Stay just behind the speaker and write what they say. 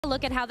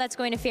Look at how that's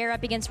going to fare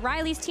up against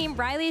Riley's team.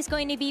 Riley's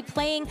going to be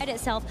playing at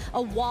itself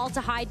a wall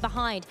to hide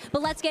behind.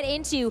 But let's get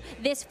into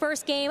this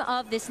first game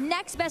of this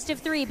next best of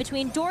three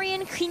between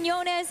Dorian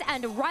Quinonez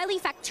and Riley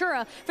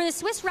Factura for the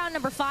Swiss round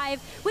number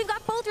 5. We've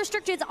got both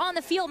restricteds on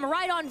the field,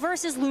 Maridon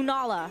versus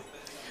Lunala.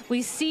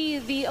 We see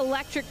the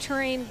electric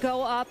terrain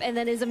go up and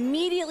then is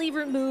immediately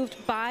removed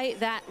by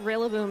that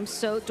Rillaboom.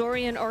 So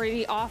Dorian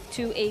already off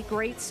to a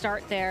great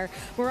start there.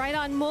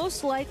 Maridon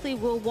most likely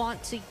will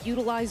want to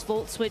utilize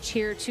Volt Switch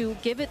here to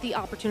give it the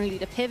opportunity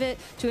to pivot,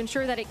 to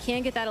ensure that it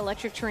can get that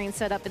electric terrain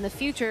set up in the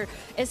future,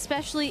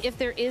 especially if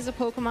there is a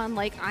Pokemon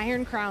like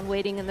Iron Crown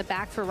waiting in the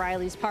back for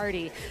Riley's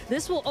party.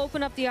 This will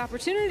open up the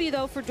opportunity,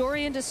 though, for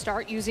Dorian to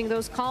start using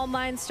those Calm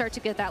Minds, start to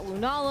get that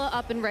Lunala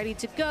up and ready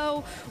to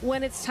go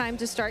when it's time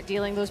to start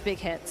dealing those big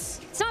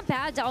hits. It's not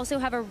bad to also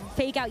have a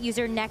fake out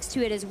user next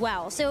to it as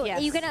well. So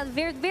yes, you can at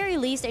the very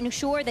least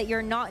ensure that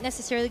you're not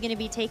necessarily going to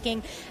be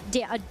taking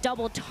a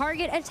double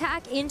target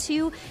attack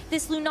into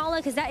this Lunala,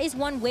 because that is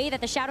one way that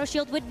the Shadow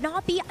Shield would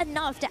not be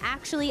enough to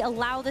actually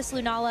allow this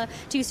Lunala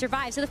to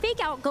survive. So the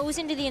fake out goes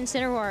into the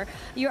Incineroar.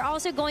 You're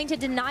also going to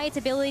deny its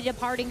ability to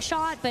parting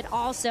shot, but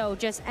also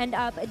just end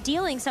up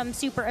dealing some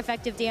super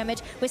effective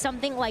damage with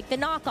something like the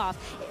knockoff.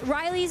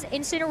 Riley's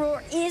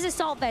Incineroar is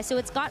Assault Vest, so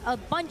it's got a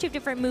bunch of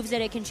different moves that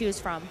it can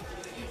choose from.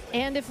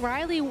 And if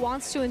Riley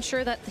wants to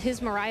ensure that his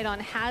Maridon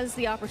has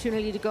the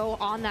opportunity to go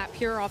on that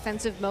pure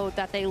offensive mode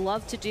that they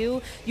love to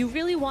do, you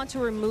really want to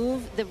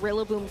remove the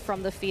Rillaboom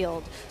from the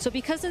field. So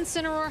because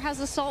Incineroar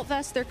has Assault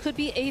Vest, there could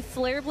be a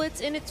Flare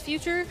Blitz in its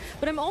future,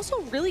 but I'm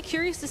also really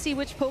curious to see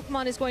which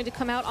Pokemon is going to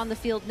come out on the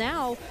field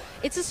now.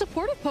 It's a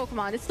supportive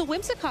Pokemon. It's the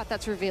Whimsicott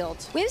that's revealed.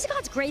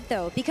 Whimsicott's great,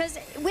 though, because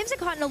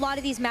Whimsicott in a lot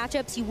of these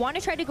matchups, you want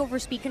to try to go for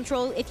speed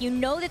control. If you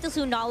know that this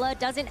Lunala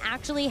doesn't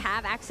actually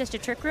have access to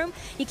Trick Room,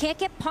 you can't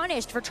get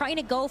punished for trying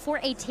to go for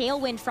a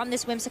Tailwind from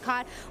this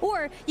Whimsicott,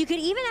 or you could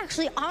even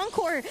actually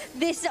encore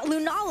this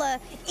Lunala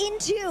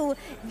into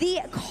the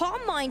Calm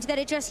Mind that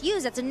it just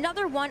used. That's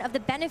another one of the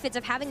benefits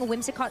of having a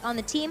Whimsicott on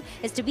the team,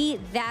 is to be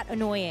that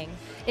annoying.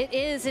 It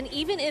is, and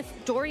even if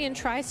Dorian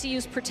tries to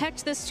use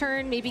Protect this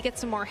turn, maybe get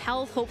some more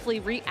health, hopefully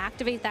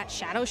reactivate that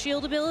Shadow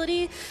Shield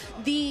ability,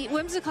 the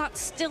Whimsicott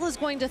still is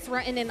going to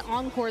threaten and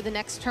encore the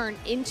next turn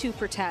into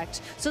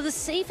Protect. So the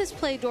safest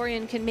play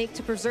Dorian can make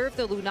to preserve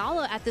the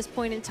Lunala at this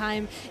point in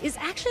time is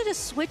actually to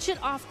switch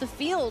it off the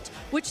field,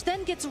 which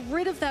then gets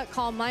rid of that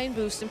Calm Mind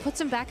boost and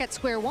puts him back at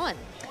square one.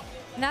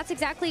 And that's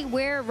exactly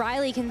where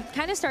Riley can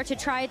kind of start to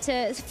try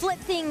to flip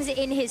things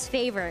in his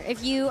favor.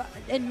 If you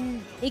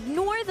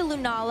ignore the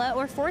Lunala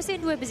or force it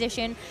into a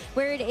position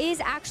where it is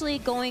actually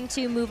going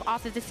to move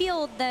off of the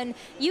field, then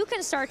you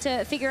can start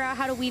to figure out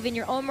how to weave in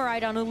your own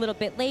Maridon a little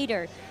bit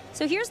later.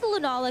 So here's the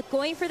Lunala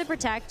going for the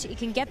Protect. You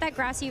can get that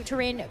grassy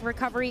terrain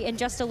recovery in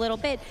just a little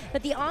bit,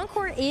 but the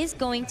Encore is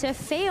going to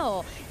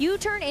fail.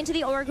 U-turn into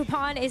the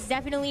Ogerpon is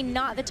definitely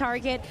not the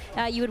target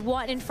you would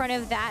want in front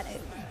of that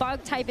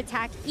bug type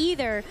attack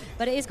either,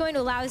 but it is going to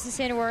allow this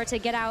Incineroar to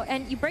get out,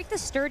 and you break the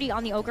Sturdy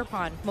on the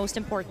Ogerpon, most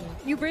important.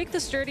 You break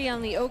the Sturdy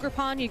on the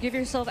Ogerpon, you give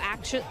yourself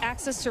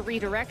access to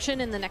redirection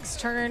in the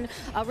next turn.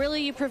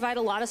 Really, you provide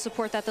a lot of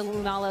support that the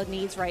Lunala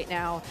needs right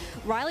now.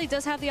 Riley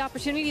does have the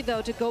opportunity,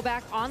 though, to go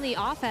back on the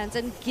offense,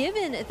 and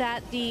given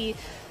that the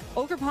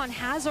Ogerpon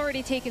has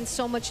already taken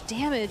so much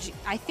damage,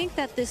 I think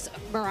that this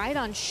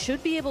Maridon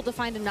should be able to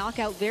find a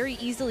knockout very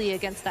easily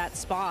against that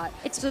spot.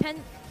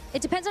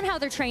 It depends on how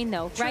they're trained,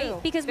 though,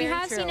 right? Because we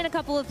have seen in a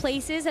couple of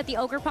places that the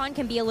Ogerpon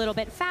can be a little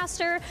bit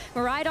faster.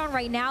 Maridon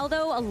right now,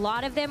 though, a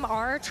lot of them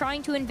are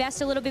trying to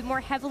invest a little bit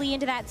more heavily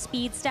into that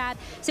speed stat.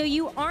 So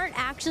you aren't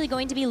actually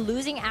going to be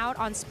losing out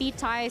on speed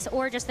ties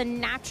or just the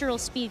natural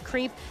speed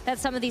creep that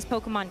some of these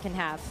Pokemon can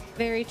have.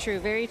 Very true,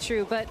 very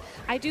true. But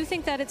I do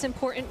think that it's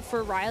important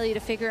for Riley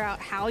to figure out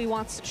how he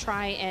wants to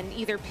try and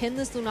either pin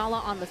this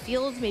Lunala on the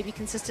field, maybe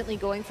consistently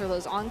going for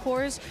those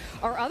encores,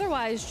 or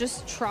otherwise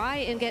just try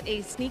and get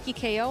a sneaky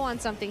KO on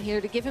something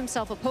here to give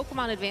himself a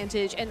Pokemon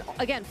advantage and,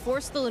 again,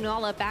 force the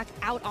Lunala back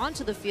out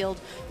onto the field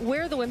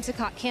where the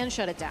Whimsicott can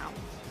shut it down.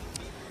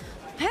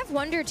 I have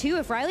wondered, too,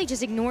 if Riley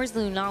just ignores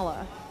the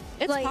Lunala.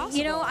 It's like, possible.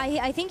 You know,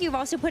 I think you've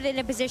also put it in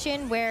a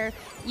position where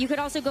you could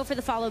also go for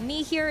the Follow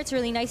Me here. It's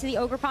really nice that the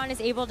Ogerpon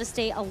is able to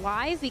stay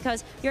alive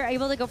because you're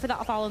able to go for the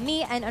Follow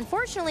Me. And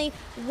unfortunately,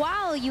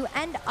 while you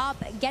end up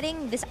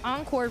getting this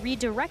Encore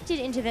redirected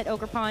into that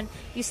Ogerpon,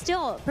 you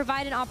still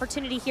provide an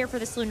opportunity here for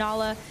this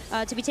Lunala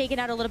to be taken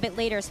out a little bit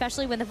later,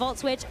 especially when the Volt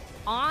Switch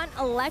on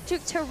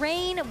electric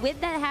terrain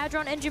with that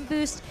Hadron Engine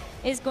boost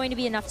is going to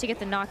be enough to get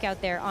the knockout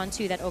there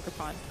onto that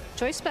Ogerpon.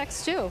 Choice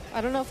specs too.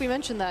 I don't know if we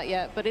mentioned that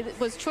yet, but it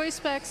was choice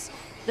specs,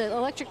 the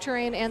electric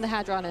terrain, and the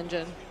Hadron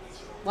Engine.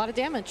 A lot of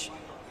damage.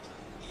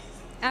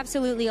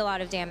 Absolutely a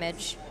lot of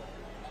damage.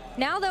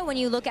 Now, though, when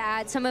you look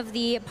at some of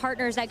the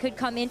partners that could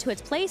come into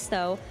its place,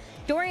 though,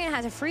 Dorian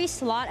has a free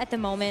slot at the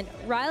moment.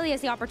 Riley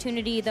has the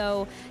opportunity,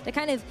 though, to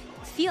kind of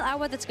feel out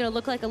what that's going to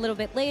look like a little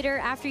bit later.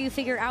 After you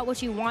figure out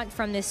what you want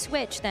from this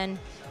switch, then you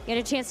get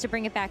a chance to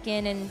bring it back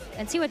in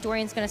and see what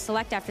Dorian's going to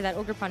select after that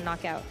Ogerpon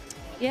knockout.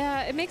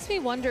 Yeah, it makes me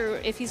wonder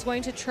if he's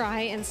going to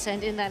try and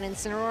send in that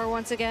Incineroar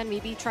once again,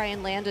 maybe try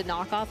and land a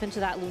knockoff into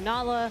that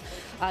Lunala,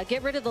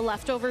 get rid of the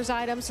leftovers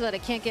item so that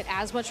it can't get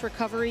as much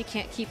recovery,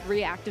 can't keep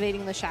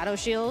reactivating the Shadow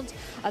Shield.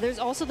 There's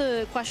also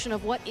the question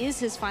of what is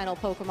his final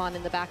Pokemon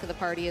in the back of the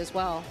party as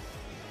well.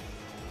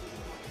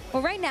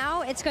 Well, right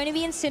now, it's going to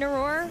be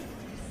Incineroar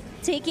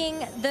taking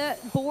the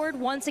board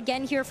once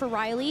again here for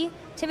Riley.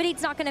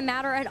 Intimidate's not going to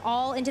matter at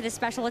all into the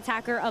special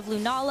attacker of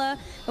Lunala.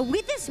 But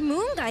with this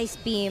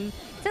Moongeist Beam,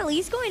 it's at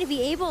least going to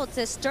be able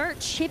to start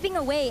chipping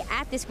away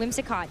at this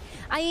Whimsicott.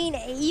 I mean,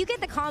 you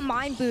get the Calm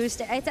Mind boost.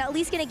 It's at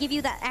least going to give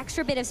you that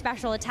extra bit of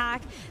special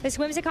attack. This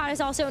Whimsicott is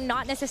also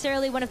not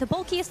necessarily one of the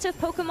bulkiest of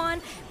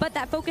Pokemon, but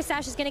that Focus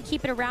Sash is going to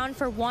keep it around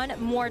for one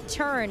more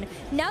turn.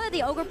 Now that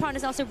the Ogerpon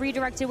is also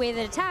redirected away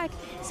the attack,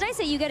 it's nice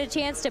that you get a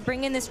chance to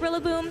bring in this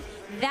Rillaboom.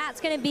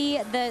 That's going to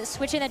be the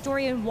switch in that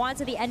Dorian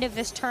wants at the end of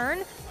this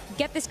turn.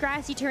 Get this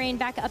grassy terrain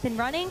back up and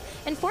running,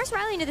 and force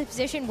Riley into the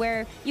position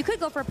where you could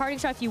go for a parting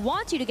shot if you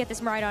want to get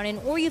this Miraidon in,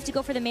 or you have to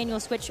go for the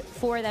manual switch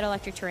for that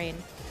electric terrain.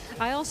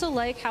 I also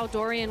like how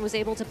Dorian was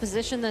able to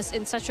position this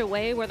in such a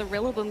way where the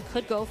Rillaboom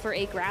could go for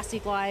a Grassy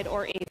Glide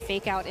or a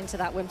Fake Out into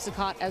that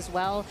Whimsicott as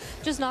well.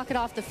 Just knock it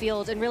off the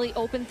field and really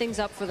open things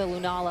up for the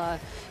Lunala.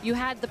 You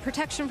had the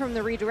protection from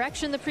the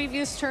redirection the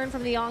previous turn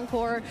from the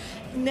Encore.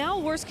 Now,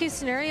 worst case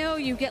scenario,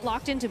 you get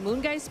locked into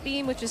Moongeist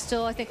Beam, which is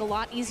still, I think, a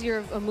lot easier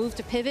of a move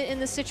to pivot in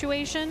this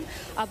situation.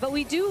 But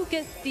we do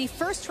get the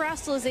first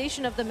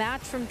terastallization of the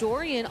match from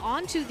Dorian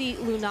onto the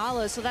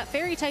Lunala, so that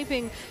Fairy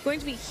typing going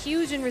to be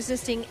huge in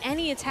resisting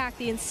any attack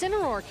the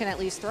Incineroar can at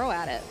least throw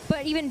at it.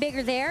 But even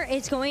bigger there,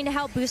 it's going to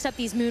help boost up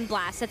these Moon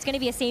Blasts. That's going to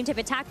be a same type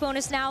attack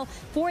bonus now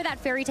for that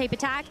Fairy type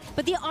attack.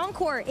 But the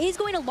Encore is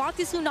going to lock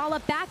this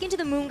Lunala back into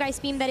the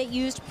Moongeist Beam that it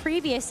used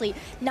previously.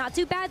 Not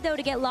too bad, though,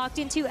 to get locked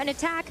into an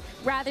attack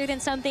rather than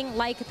something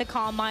like the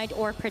Calm Mind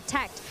or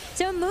Protect.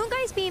 So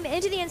Moongeist Beam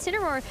into the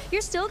Incineroar,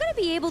 you're still going to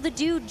be able to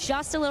do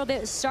just a little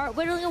bit, start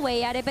whittling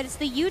away at it, but it's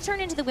the U-turn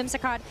into the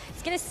Whimsicott.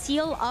 It's going to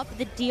seal up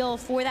the deal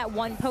for that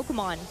one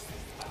Pokemon.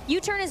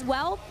 U-turn as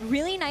well,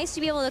 really nice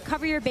to be able to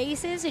cover your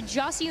bases,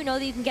 just so you know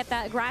that you can get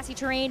that grassy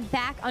terrain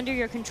back under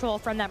your control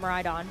from that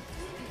Miraidon.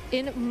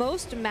 In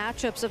most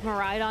matchups of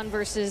Miraidon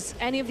versus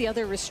any of the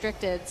other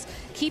restricteds,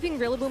 keeping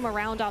Rillaboom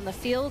around on the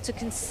field to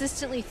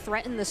consistently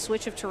threaten the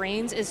switch of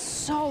terrains is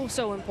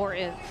so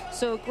important.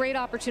 So great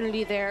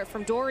opportunity there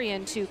from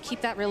Dorian to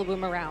keep that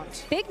Rillaboom around.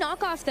 Big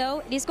knockoff,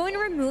 though. It is going to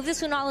remove the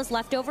Lunala's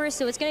leftovers,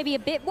 so it's going to be a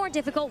bit more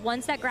difficult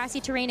once that grassy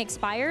terrain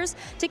expires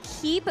to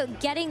keep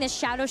getting this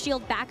Shadow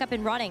Shield back up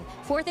and running.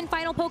 Fourth and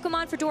final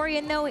Pokemon for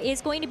Dorian, though,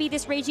 is going to be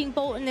this Raging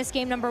Bolt in this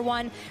game number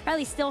 1.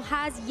 Riley still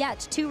has yet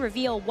to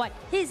reveal what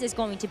his is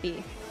going to be.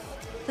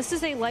 This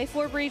is a Life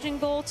Orb Raging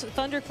Bolt,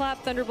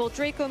 Thunderclap, Thunderbolt,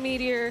 Draco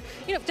Meteor,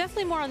 you know,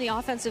 definitely more on the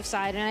offensive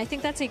side, and I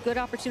think that's a good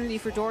opportunity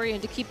for Dorian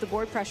to keep the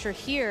board pressure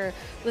here.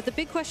 But the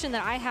big question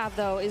that I have,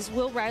 though, is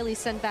will Riley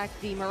send back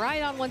the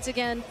Miraidon once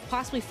again,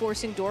 possibly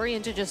forcing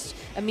Dorian to just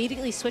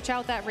immediately switch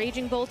out that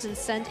Raging Bolt and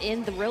send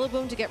in the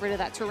Rillaboom to get rid of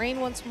that terrain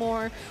once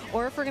more,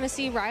 or if we're going to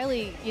see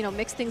Riley, you know,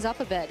 mix things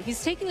up a bit.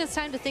 He's taking this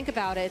time to think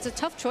about it. It's a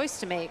tough choice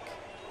to make.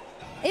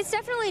 It's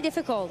definitely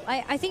difficult.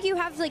 I think you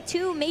have like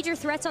two major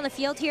threats on the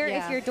field here.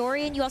 Yeah. If you're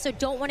Dorian, you also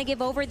don't want to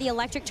give over the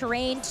electric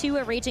terrain to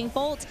a Raging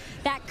Bolt.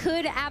 That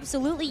could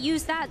absolutely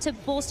use that to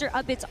bolster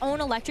up its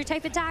own electric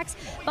type attacks.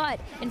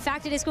 But in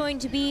fact, it is going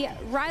to be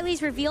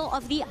Riley's reveal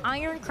of the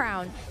Iron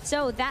Crown.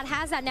 So that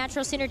has that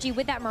natural synergy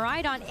with that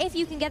Miraidon if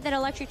you can get that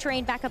electric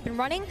terrain back up and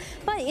running.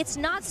 But it's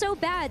not so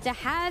bad to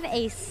have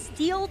a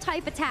steel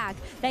type attack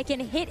that can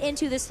hit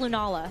into this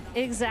Lunala.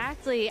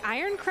 Exactly.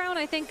 Iron Crown,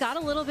 I think, got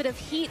a little bit of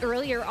heat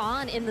earlier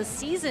on in the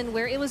season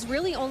where it was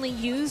really only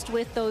used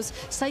with those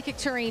Psychic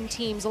Terrain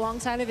teams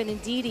alongside of an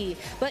Indeedee.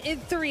 But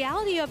the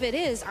reality of it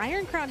is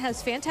Iron Crown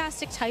has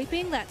fantastic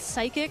typing. That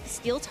Psychic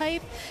Steel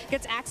type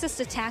gets access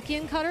to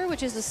Tachyon Cutter,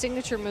 which is a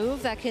signature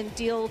move that can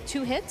deal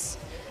 2 hits,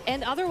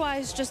 and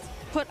otherwise just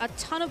put a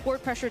ton of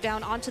board pressure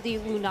down onto the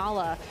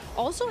Lunala.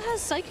 Also has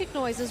Psychic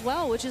Noise as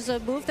well, which is a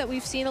move that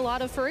we've seen a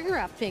lot of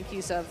Farigiraf make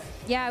use of.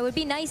 Yeah, it would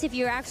be nice if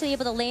you're actually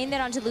able to land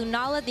that onto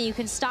Lunala, then you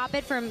can stop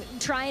it from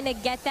trying to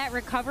get that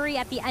recovery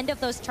at the end of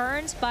those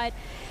turns, but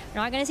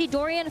you're not going to see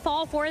Dorian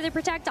fall for the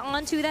Protect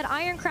onto that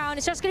Iron Crown.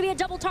 It's just going to be a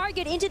double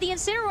target into the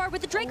Incineroar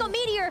with the Draco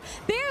Meteor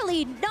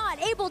barely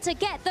not able to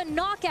get the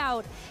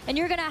knockout. And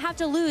you're going to have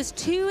to lose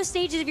 2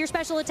 stages of your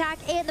special attack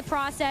in the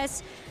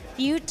process.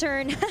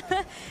 U-turn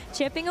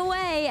chipping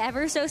away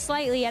ever so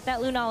slightly at that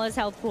Lunala's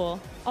health pool.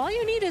 All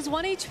you need is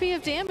 1 HP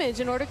of damage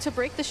in order to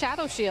break the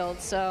Shadow Shield.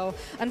 So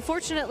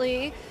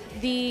unfortunately,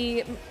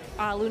 the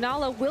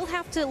Lunala will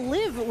have to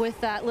live with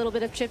that little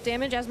bit of chip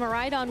damage as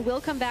Miraidon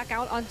will come back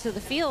out onto the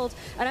field.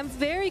 And I'm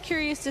very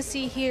curious to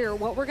see here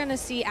what we're going to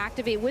see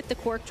activate with the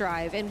Quark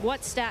Drive and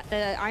what stat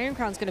the Iron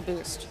Crown's going to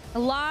boost. A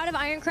lot of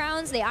Iron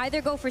Crowns, they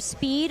either go for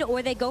speed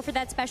or they go for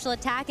that special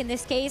attack. In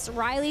this case,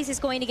 Riley's is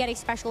going to get a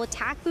special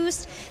attack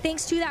boost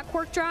thanks to that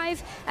Quark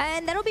Drive,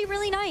 and that'll be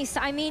really nice.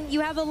 I mean, you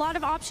have a lot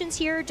of options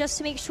here just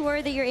to make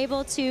sure that you're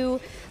able to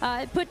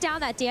put down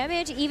that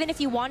damage, even if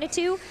you wanted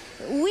to.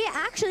 We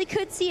actually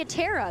could see a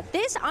Terra.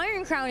 This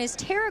Iron Crown is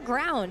Terra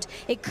Ground.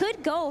 It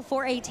could go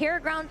for a Terra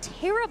Ground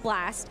Terra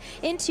Blast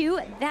into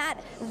that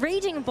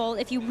Raging Bolt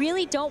if you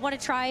really don't want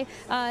to try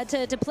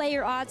to play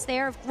your odds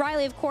there.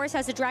 Riley, of course,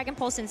 has a Dragon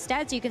Pulse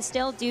instead, so you can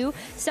still do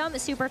some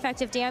super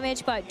effective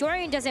damage, but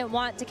Dorian doesn't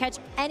want to catch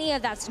any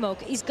of that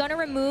smoke. He's going to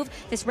remove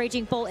this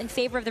Raging Bolt in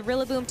favor of the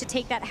Rillaboom to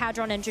take that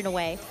Hadron Engine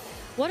away.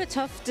 What a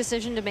tough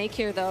decision to make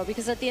here, though,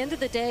 because at the end of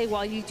the day,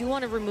 while you do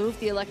want to remove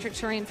the electric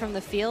terrain from the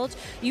field,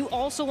 you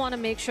also want to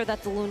make sure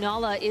that the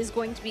Lunala is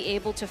going to be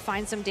able to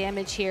find some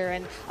damage here.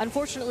 And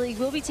unfortunately,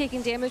 we'll be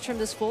taking damage from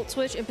this Volt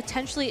Switch and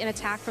potentially an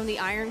attack from the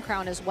Iron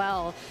Crown as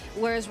well.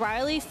 Whereas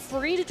Riley,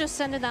 free to just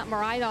send in that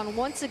Miraidon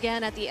once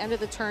again at the end of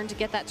the turn to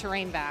get that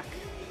terrain back.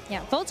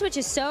 Yeah, Volt Switch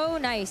is so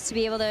nice to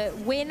be able to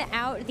win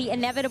out the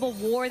inevitable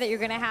war that you're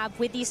going to have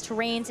with these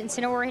terrains.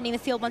 Incineroar hitting the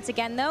field once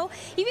again, though.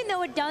 Even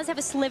though it does have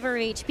a sliver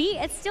of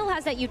HP, it still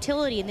has that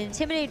utility. And the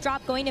Intimidate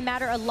drop going to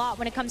matter a lot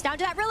when it comes down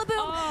to that Rillaboom.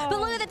 Oh. But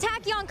look at the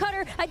Tachyon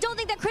Cutter. I don't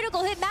think that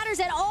critical hit matters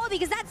at all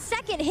because that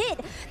second hit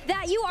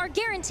that you are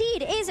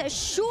guaranteed is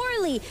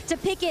surely to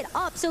pick it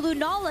up. So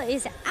Lunala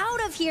is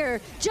out of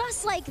here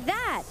just like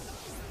that.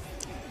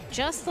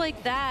 Just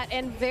like that,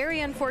 and very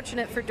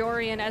unfortunate for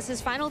Dorian as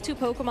his final two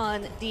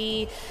Pokemon,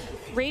 the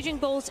Raging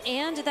Bolt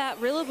and that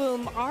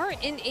Rillaboom, are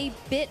in a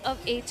bit of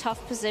a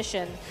tough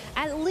position.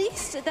 At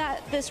least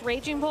that this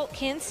Raging Bolt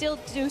can still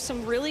do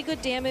some really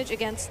good damage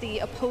against the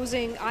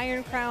opposing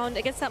Iron Crown,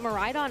 against that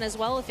Miraidon as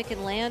well if it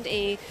can land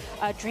a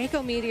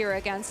Draco Meteor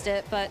against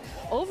it. But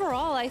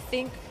overall, I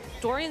think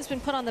Dorian's been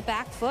put on the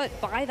back foot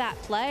by that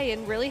play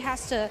and really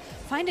has to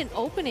find an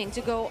opening to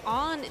go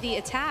on the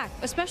attack,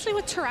 especially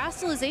with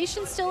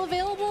Terastallization still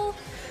available.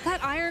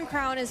 That Iron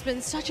Crown has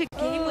been such a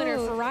game winner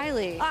for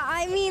Riley.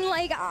 I mean,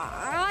 like,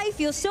 I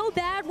feel so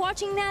bad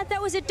watching that.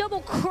 That was a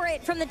double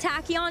crit from the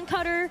Tachyon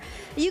Cutter.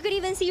 You could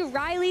even see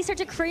Riley start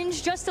to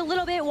cringe just a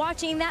little bit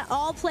watching that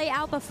all play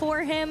out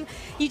before him.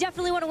 You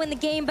definitely want to win the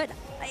game, but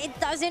it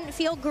doesn't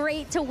feel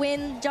great to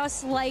win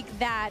just like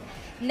that.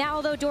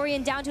 Now, though,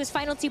 Dorian down to his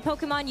final two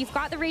Pokemon. You've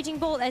got the Raging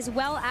Bolt as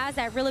well as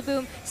that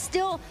Rillaboom.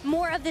 Still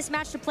more of this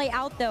match to play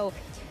out, though.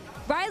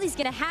 Riley's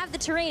going to have the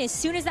terrain as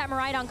soon as that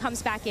Miraidon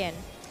comes back in.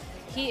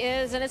 He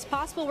is, and it's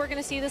possible we're going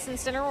to see this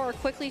Incineroar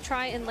quickly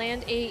try and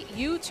land a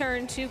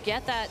U-turn to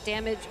get that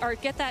damage, or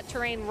get that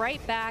terrain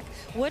right back.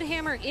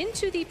 Woodhammer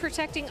into the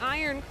protecting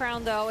Iron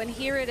Crown, though, and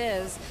here it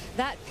is.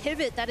 That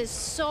pivot that is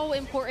so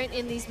important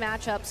in these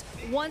matchups.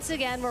 Once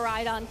again,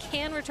 Miraidon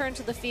can return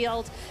to the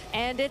field,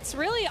 and it's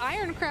really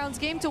Iron Crown's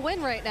game to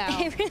win right now.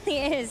 It really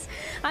is.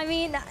 I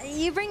mean,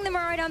 you bring the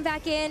Miraidon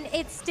back in,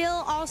 it's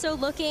still also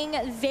looking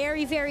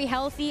very, very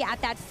healthy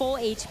at that full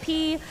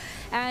HP.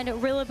 And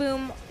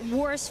Rillaboom,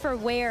 worse for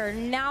wear.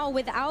 Now,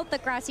 without the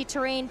grassy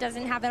terrain,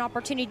 doesn't have an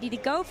opportunity to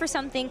go for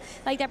something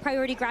like that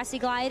priority grassy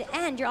glide.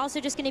 And you're also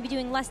just going to be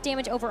doing less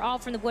damage overall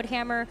from the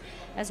Woodhammer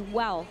as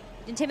well.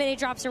 Intimidate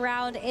drops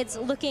around. It's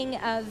looking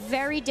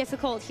very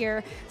difficult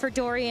here for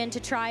Dorian to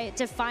try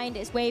to find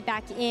his way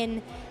back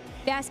in.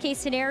 Best case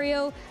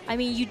scenario, I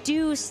mean, you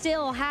do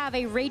still have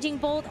a Raging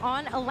Bolt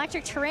on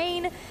electric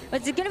terrain,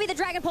 but it's going to be the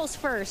Dragon Pulse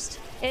first.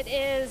 It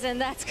is,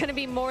 and that's going to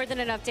be more than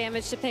enough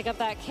damage to pick up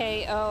that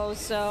KO.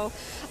 So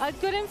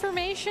good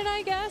information,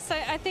 I guess.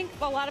 I think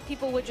a lot of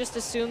people would just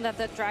assume that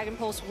the Dragon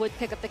Pulse would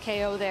pick up the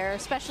KO there,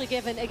 especially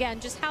given, again,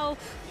 just how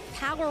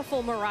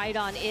powerful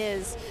Miraidon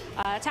is.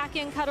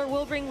 Tachyon Cutter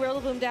will bring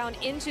Rillaboom down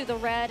into the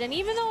red, and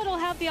even though it'll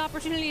have the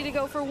opportunity to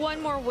go for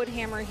one more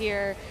Woodhammer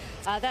here,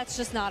 that's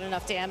just not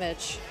enough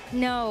damage.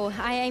 No,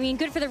 I mean,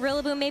 good for the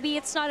Rillaboom. Maybe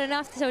it's not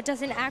enough, so it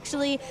doesn't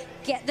actually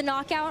get the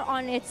knockout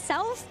on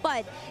itself,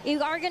 but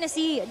you are going to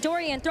see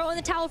Dorian throw in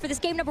the towel for this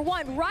game number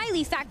one.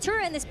 Riley,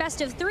 Factura in this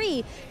best of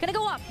three, going to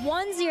go up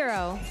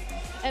 1-0.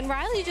 And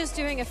Riley just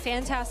doing a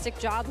fantastic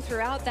job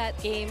throughout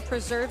that game,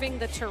 preserving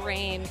the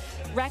terrain,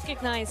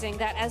 recognizing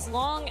that as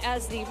long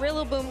as the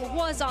Rillaboom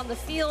was on the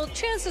field,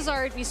 chances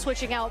are it'd be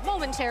switching out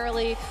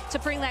momentarily to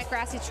bring that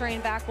grassy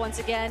terrain back once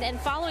again, and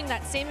following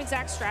that same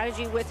exact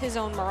strategy with his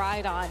own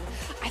Miraidon.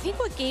 I think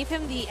what gave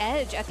him the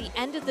edge at the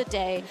end of the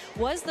day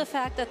was the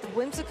fact that the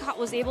Whimsicott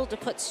was able to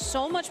put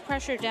so much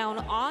pressure down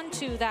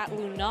onto that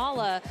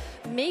Lunala,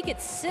 make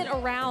it sit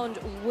around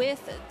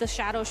with the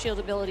Shadow Shield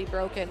ability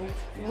broken,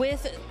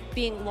 with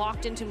being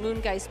locked into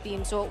Moongeist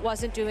Beam so it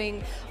wasn't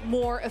doing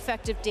more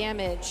effective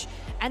damage.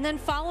 And then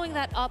following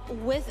that up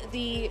with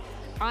the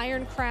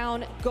Iron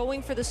Crown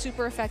going for the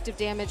super effective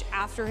damage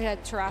after it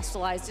had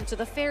terastallized into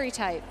the Fairy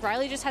type.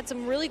 Riley just had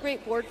some really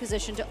great board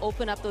position to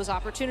open up those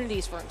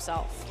opportunities for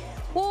himself.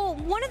 Well,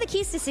 one of the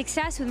keys to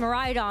success with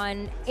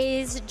Miraidon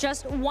is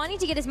just wanting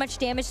to get as much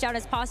damage down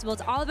as possible.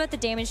 It's all about the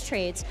damage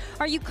trades.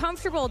 Are you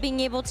comfortable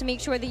being able to make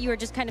sure that you are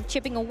just kind of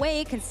chipping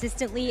away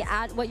consistently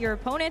at what your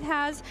opponent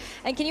has?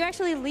 And can you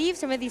actually leave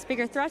some of these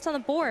bigger threats on the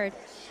board?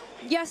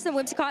 Yes, the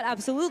Whimsicott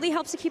absolutely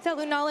helps to keep that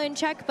Lunala in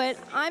check, but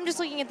I'm just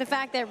looking at the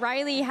fact that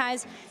Riley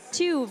has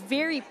two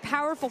very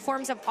powerful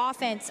forms of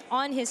offense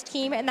on his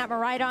team, and that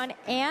Miraidon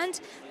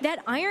and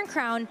that Iron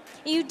Crown.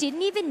 You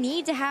didn't even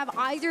need to have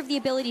either of the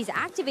abilities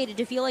activated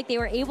to feel like they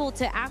were able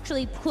to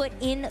actually put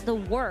in the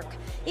work.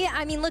 Yeah,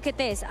 I mean, look at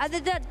this.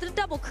 The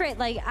double crit,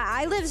 like,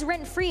 I lives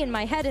rent-free in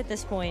my head at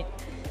this point.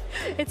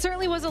 It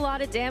certainly was a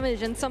lot of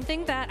damage, and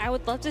something that I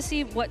would love to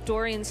see what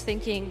Dorian's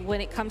thinking when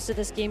it comes to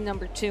this game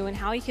number 2 and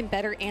how he can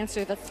better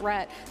answer the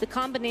threat. The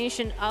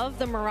combination of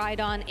the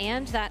Miraidon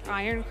and that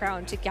Iron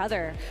Crown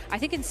together. I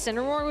think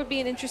Incineroar would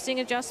be an interesting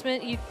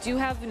adjustment. You do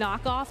have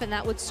knockoff, and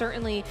that would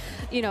certainly,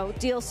 you know,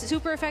 deal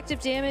super effective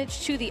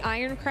damage to the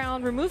Iron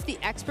Crown. Remove the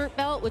Expert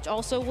Belt, which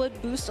also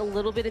would boost a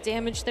little bit of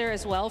damage there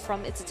as well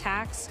from its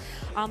attacks.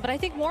 But I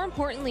think more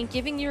importantly,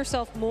 giving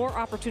yourself more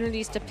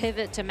opportunities to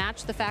pivot to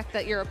match the fact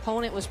that your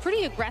opponent was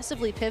pretty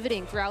aggressively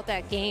pivoting throughout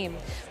that game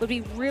would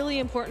be really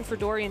important for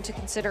Dorian to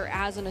consider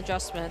as an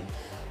adjustment.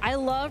 I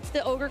loved the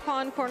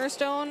OgreCon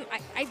Cornerstone.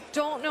 I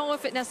don't know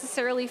if it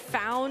necessarily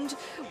found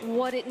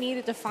what it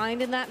needed to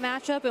find in that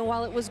matchup, and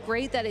while it was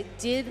great that it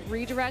did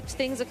redirect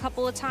things a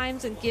couple of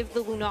times and give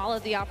the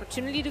Lunala the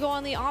opportunity to go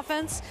on the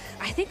offense,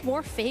 I think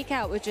more fake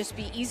out would just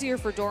be easier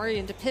for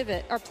Dorian to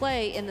pivot or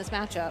play in this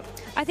matchup.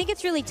 I think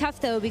it's really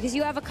tough though, because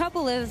you have a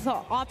couple of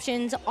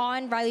options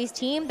on Riley's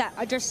team that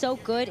are just so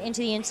good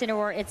into the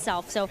Incineroar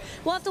itself. So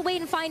we'll have to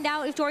wait and find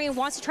out if Dorian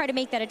wants to try to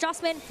make that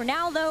adjustment. For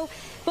now though,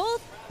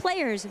 both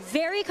players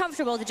very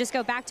comfortable to just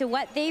go back to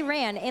what they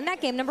ran in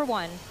that game number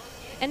 1.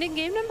 And in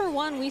game number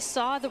 1, we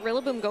saw the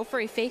Rillaboom go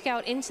for a fake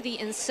out into the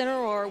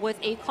Incineroar with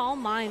a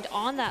Calm Mind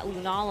on that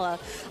Lunala.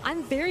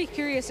 I'm very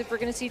curious if we're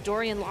going to see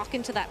Dorian lock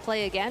into that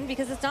play again,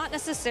 because it's not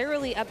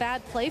necessarily a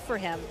bad play for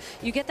him.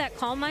 You get that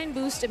Calm Mind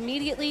boost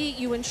immediately.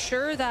 You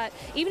ensure that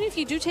even if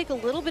you do take a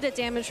little bit of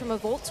damage from a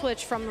Volt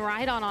Switch from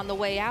Miraidon on the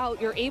way out,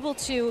 you're able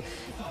to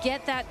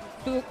get that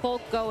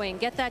bulk going,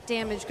 get that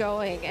damage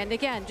going, and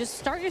again, just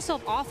start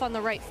yourself off on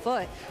the right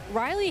foot.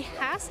 Riley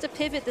has to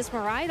pivot this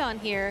Miraidon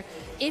here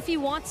if he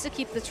wants to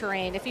keep the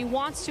terrain, if he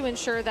wants to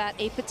ensure that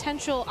a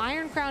potential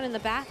Iron Crown in the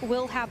back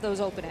will have those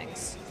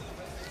openings.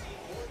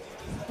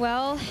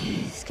 Well,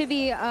 this could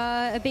be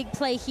a big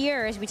play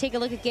here as we take a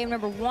look at game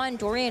number 1.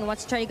 Dorian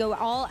wants to try to go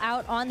all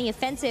out on the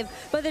offensive,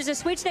 but there's a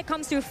switch that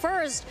comes through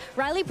first.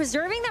 Riley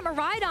preserving that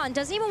Miraidon,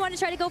 doesn't even want to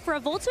try to go for a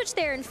Volt Switch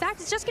there. In fact,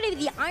 it's just going to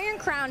be the Iron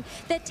Crown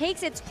that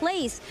takes its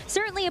place.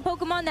 Certainly a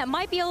Pokemon that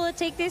might be able to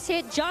take this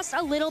hit just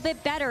a little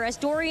bit better as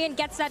Dorian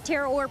gets that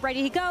Terra Orb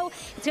ready to go.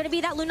 It's going to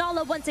be that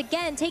Lunala once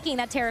again taking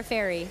that Terra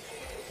Fairy.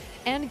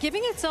 And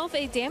giving itself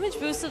a damage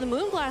boost to the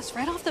Moonblast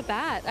right off the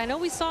bat. I know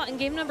we saw in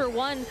game number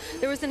 1,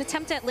 there was an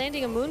attempt at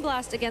landing a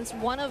Moonblast against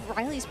one of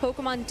Riley's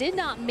Pokemon. Did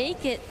not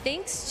make it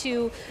thanks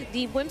to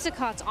the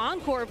Whimsicott's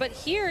Encore, but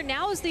here,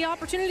 now is the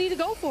opportunity to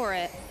go for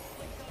it.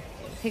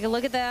 Take a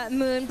look at the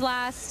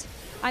Moonblast.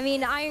 I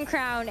mean, Iron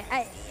Crown,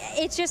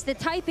 it's just the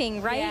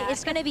typing, right? Yeah.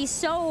 It's going to be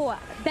so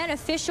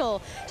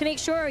beneficial to make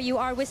sure you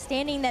are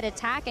withstanding that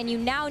attack, and you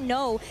now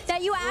know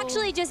that you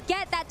actually just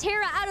get that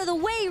Terra out of the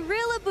way.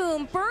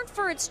 Rillaboom burnt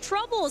for its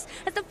troubles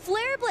as the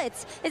Flare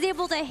Blitz is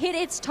able to hit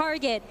its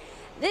target.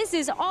 This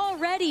is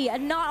already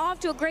not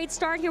off to a great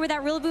start here with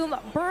that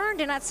Rillaboom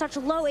burned and at such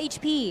low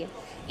HP.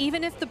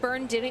 Even if the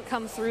burn didn't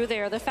come through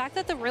there, the fact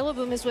that the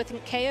Rillaboom is within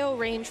KO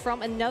range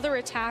from another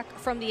attack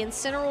from the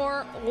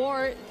Incineroar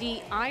or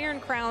the Iron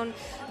Crown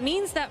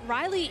means that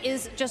Riley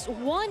is just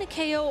one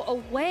KO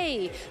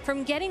away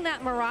from getting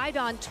that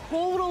Miraidon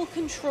total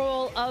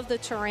control of the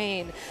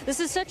terrain. This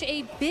is such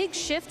a big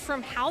shift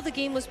from how the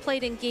game was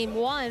played in game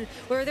 1,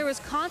 where there was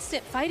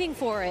constant fighting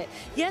for it.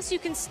 Yes, you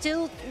can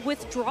still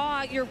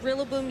withdraw your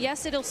Rillaboom.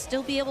 Yes, it'll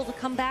still be able to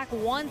come back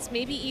once,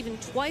 maybe even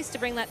twice to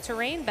bring that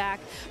terrain back,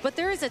 but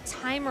there is a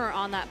timer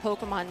on that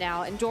Pokemon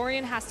now, and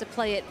Dorian has to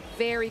play it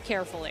very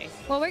carefully.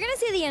 Well, we're going to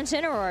see the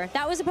Incineroar.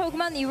 That was a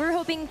Pokemon that you were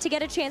hoping to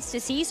get a chance to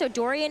see, so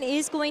Dorian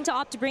is going to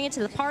opt to bring it to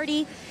the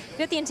party.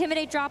 Get the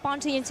Intimidate drop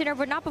onto the Incineroar,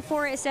 but not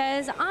before it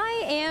says,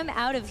 I am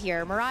out of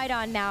here.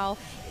 Miraidon now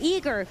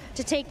eager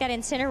to take that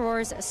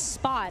Incineroar's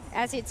spot,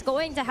 as it's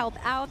going to help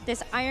out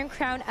this Iron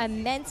Crown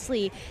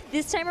immensely.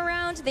 This time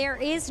around, there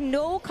is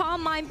no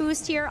Calm Mind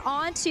boost here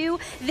onto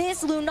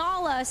this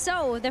Lunala.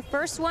 So the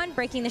first one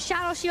breaking the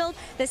Shadow Shield,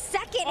 the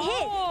second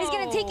hit is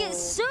going to take it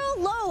so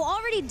low,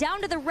 already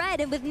down to the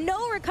red, and with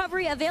no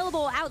recovery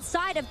available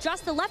outside of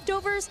just the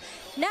leftovers.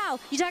 Now,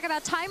 you talk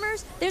about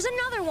timers, there's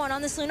another one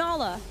on this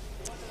Lunala.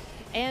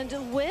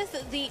 And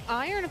with the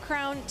Iron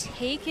Crown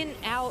taken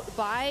out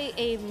by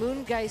a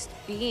Moongeist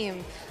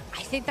Beam,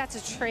 I think that's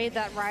a trade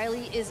that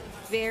Riley is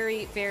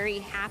very, very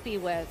happy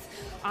with.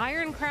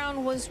 Iron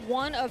Crown was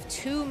one of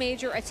 2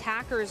 major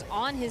attackers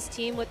on his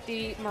team, with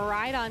the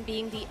Miraidon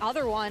being the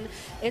other one.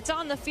 It's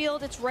on the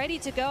field, it's ready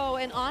to go,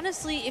 and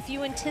honestly, if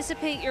you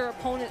anticipate your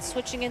opponent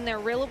switching in their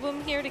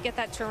Rillaboom here to get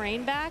that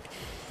terrain back,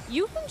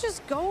 you can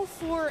just go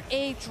for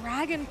a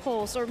Dragon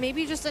Pulse or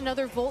maybe just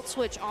another Volt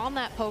Switch on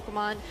that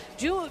Pokemon,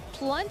 do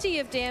plenty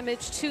of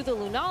damage to the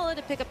Lunala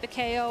to pick up the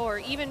KO, or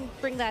even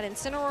bring that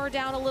Incineroar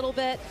down a little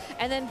bit,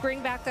 and then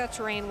bring back that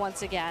terrain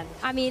once again.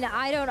 I mean,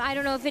 I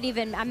don't know if it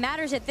even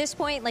matters at this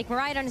point. Like,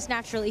 Miraidon is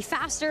naturally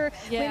faster.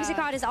 Yeah.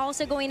 Whimsicott is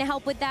also going to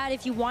help with that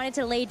if you wanted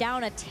to lay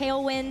down a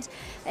Tailwind.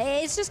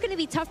 It's just going to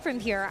be tough from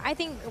here. I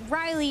think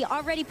Riley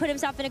already put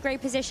himself in a great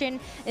position.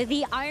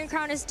 The Iron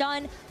Crown is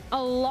done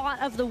a lot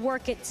of the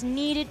work it's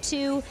needed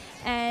to,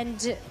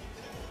 and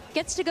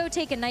gets to go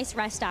take a nice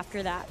rest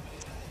after that.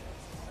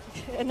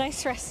 A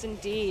nice rest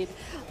indeed.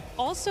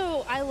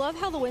 Also, I love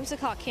how the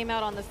Whimsicott came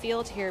out on the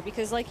field here,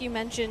 because like you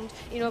mentioned,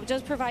 you know, it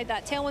does provide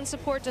that Tailwind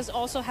support, does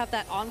also have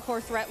that Encore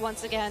threat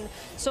once again.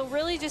 So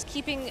really just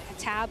keeping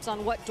tabs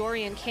on what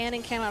Dorian can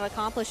and cannot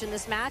accomplish in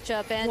this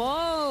matchup. And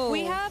whoa,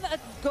 we have a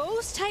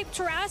Ghost-type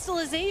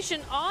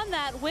Terastallization on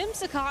that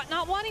Whimsicott,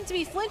 not wanting to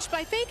be flinched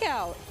by Fake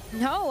Out.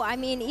 No, I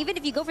mean, even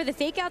if you go for the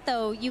Fake Out,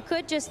 though, you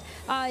could just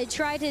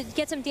try to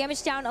get some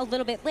damage down a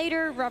little bit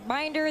later.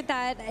 Reminder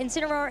that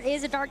Incineroar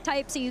is a Dark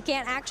type, so you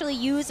can't actually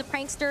use the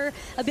Prankster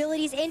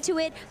abilities into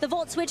it. The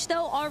Volt Switch,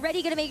 though,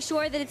 already going to make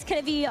sure that it's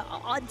going to be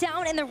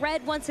down in the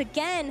red once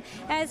again,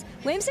 as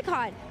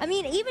Whimsicott, I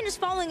mean, even just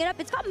following it up,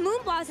 it's got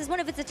Moonblast as one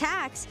of its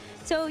attacks,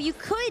 so you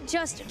could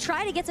just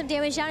try to get some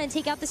damage down and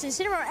take out this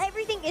Incineroar.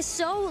 Everything is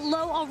so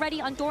low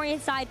already on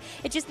Dorian's side.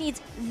 It just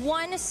needs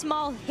one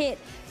small hit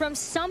from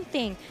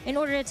something in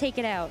order to take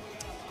it out.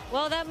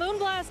 Well, that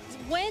Moonblast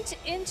went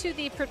into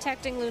the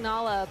protecting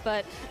Lunala,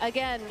 but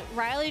again,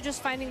 Riley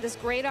just finding this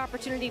great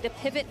opportunity to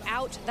pivot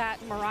out that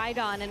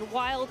Miraidon, and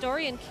while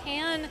Dorian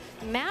can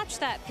match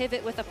that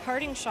pivot with a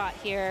parting shot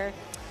here,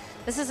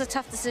 this is a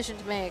tough decision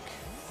to make.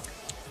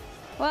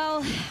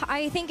 Well,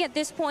 I think at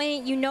this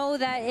point, you know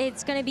that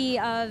it's going to be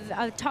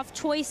a tough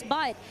choice,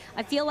 but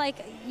I feel like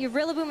your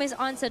Rillaboom is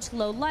on such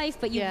low life,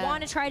 but you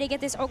want to try to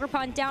get this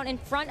Ogerpon down in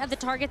front of the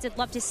targets I'd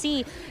love to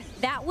see.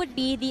 That would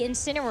be the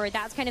Incineroar.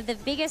 That's kind of the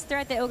biggest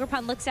threat that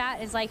Ogerpon looks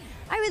at, is like,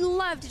 I would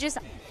love to just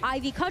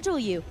Ivy Cudgel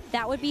you.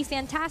 That would be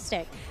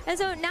fantastic. And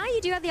so now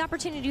you do have the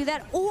opportunity to do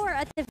that, or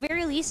at the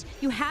very least,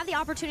 you have the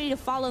opportunity to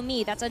follow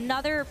me. That's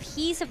another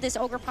piece of this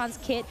Ogerpon's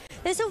kit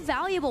that's so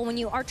valuable when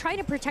you are trying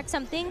to protect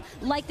something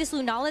like this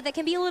Lunala that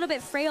can be a little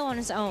bit frail on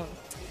its own.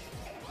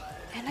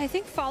 And I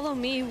think Follow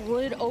Me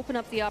would open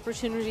up the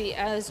opportunity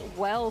as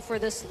well for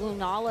this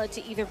Lunala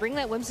to either bring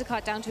that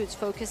Whimsicott down to its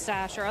Focus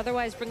Sash, or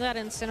otherwise bring that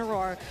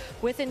Incineroar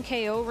within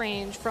KO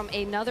range from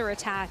another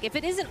attack. If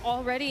it isn't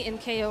already in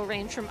KO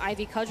range from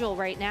Ivy Cudgel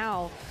right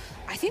now,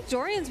 I think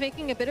Dorian's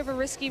making a bit of a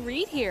risky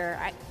read here.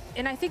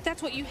 And I think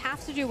that's what you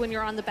have to do when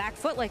you're on the back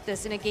foot like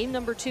this in a game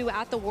number 2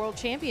 at the World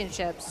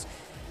Championships.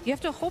 You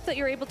have to hope that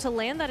you're able to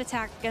land that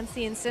attack against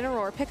the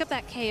Incineroar, pick up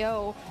that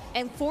KO,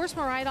 and force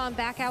Miraidon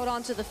back out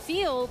onto the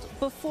field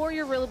before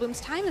your Rillaboom's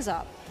time is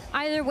up.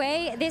 Either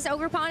way, this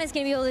Ogerpon is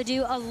going to be able to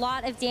do a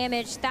lot of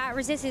damage. That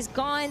resist is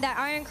gone. That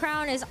Iron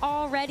Crown is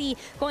already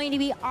going to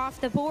be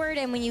off the board.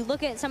 And when you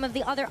look at some of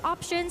the other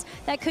options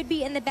that could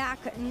be in the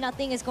back,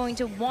 nothing is going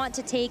to want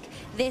to take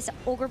this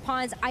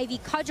Ogerpon's Ivy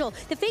Cudgel.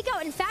 The Fake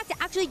Out, in fact,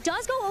 actually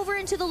does go over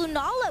into the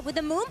Lunala with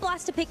the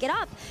Moonblast to pick it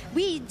up.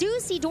 We do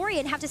see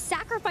Dorian have to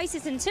sacrifice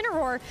his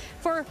Incineroar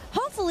for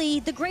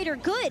hopefully the greater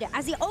good,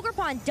 as the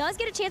Ogerpon does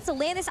get a chance to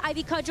land this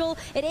Ivy Cudgel.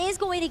 It is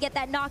going to get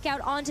that knockout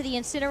onto the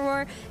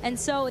Incineroar, and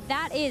so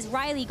that is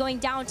Riley going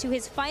down to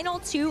his final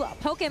 2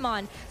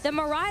 Pokemon. The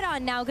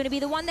Miraidon now going to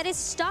be the one that is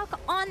stuck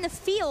on the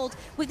field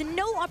with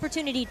no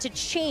opportunity to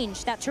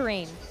change that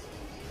terrain.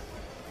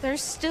 There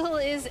still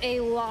is a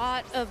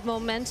lot of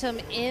momentum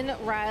in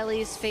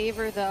Riley's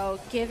favor, though,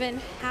 given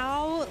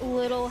how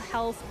little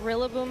health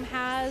Rillaboom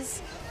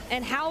has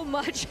and how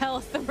much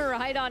health the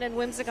Miraidon and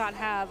Whimsicott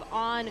have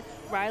on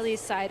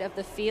Riley's side of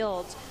the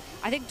field.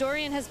 I think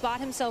Dorian has bought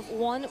himself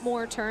one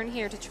more turn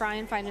here to try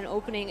and find an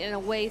opening and a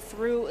way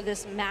through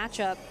this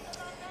matchup.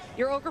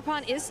 Your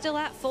Ogerpon is still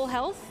at full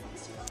health.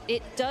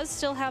 It does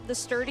still have the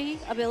Sturdy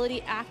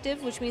ability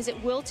active, which means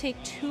it will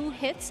take 2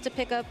 hits to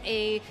pick up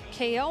a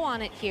KO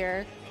on it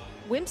here.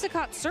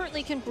 Whimsicott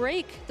certainly can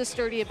break the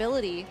Sturdy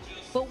ability,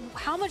 but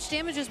how much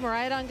damage is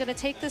Miraidon going to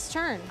take this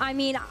turn? I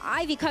mean,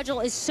 Ivy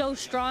Cudgel is so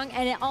strong,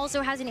 and it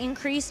also has an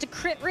increased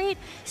crit rate.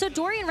 So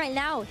Dorian right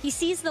now, he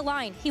sees the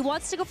line. He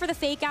wants to go for the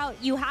Fake Out.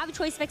 You have a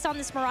Choice Fix on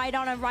this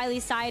Miraidon on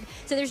Riley's side,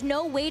 so there's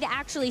no way to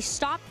actually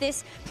stop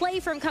this play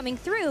from coming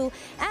through.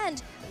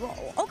 And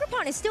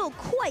Ogerpon is still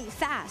quite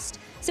fast.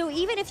 So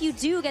even if you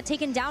do get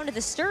taken down to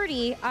the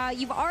Sturdy,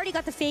 you've already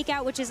got the Fake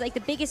Out, which is like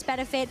the biggest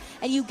benefit,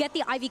 and you get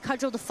the Ivy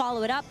Cudgel to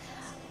follow it up.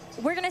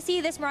 we're going to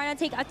see this Miraidon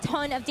take a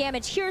ton of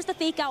damage. Here's the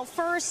fake out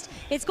first.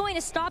 It's going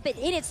to stop it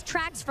in its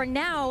tracks for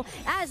now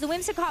as the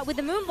Whimsicott with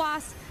the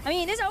Moonblast. I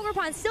mean, this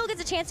Ogerpon still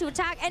gets a chance to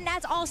attack, and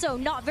that's also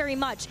not very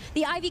much.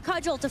 The Ivy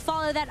Cudgel to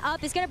follow that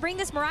up is going to bring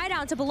this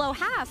Miraidon to below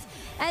half,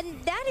 and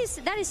that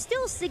is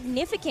still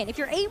significant. If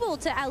you're able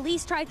to at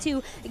least try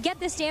to get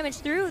this damage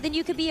through, then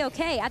you could be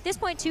okay. At this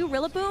point, too,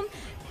 Rillaboom,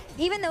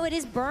 even though it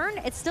is burn,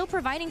 it's still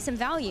providing some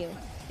value.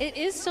 It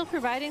is still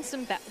providing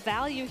some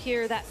value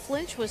here. That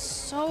flinch was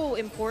so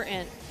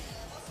important.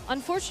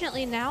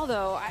 Unfortunately now,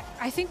 though,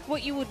 I think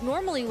what you would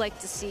normally like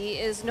to see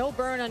is no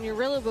burn on your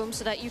Rillaboom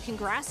so that you can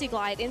Grassy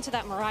Glide into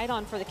that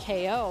Miraidon for the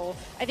KO.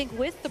 I think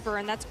with the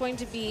burn, that's going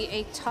to be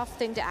a tough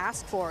thing to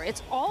ask for.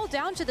 It's all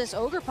down to this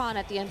Ogerpon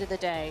at the end of the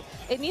day.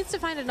 It needs to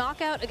find a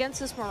knockout against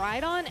this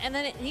Miraidon, and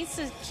then it needs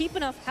to keep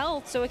enough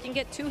health so it can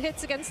get 2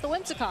 hits against the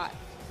Whimsicott.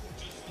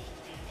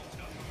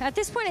 At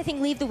this point, I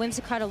think leave the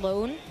Whimsicott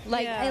alone.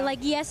 Like,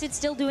 yes, it's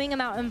still doing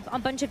a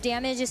bunch of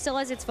damage. It still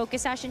has its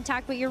Focus Sash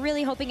intact, but you're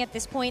really hoping at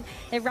this point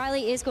that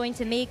Riley is going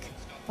to make,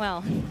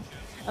 well,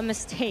 a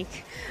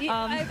mistake.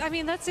 Yeah, I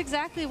mean, that's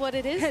exactly what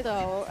it is,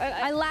 though.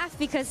 I laugh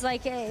because,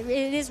 like, it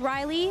is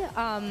Riley.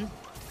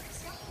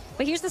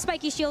 But here's the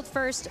Spiky Shield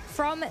first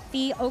from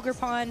the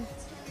Ogerpon.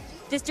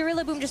 This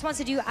Rillaboom just wants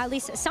to do at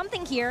least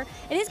something here.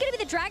 It is going to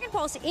be the Dragon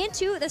Pulse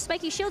into the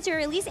Spiky Shields here,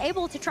 at least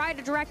able to try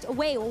to direct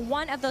away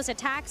one of those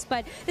attacks.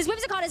 But this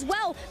Whimsicott as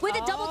well, with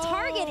a double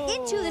target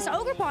into this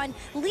Ogerpon,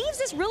 leaves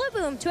this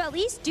Rillaboom to at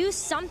least do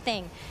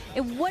something.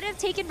 It would have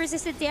taken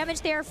resistant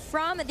damage there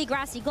from the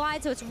Grassy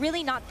Glide, so it's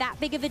really not that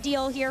big of a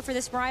deal here for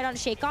this Miraidon to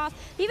shake off.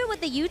 Even with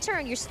the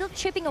U-turn, you're still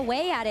chipping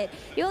away at it.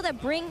 Being able to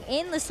bring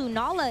in this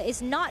Lunala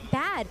is not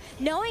bad,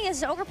 knowing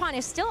as Ogerpon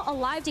is still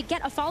alive to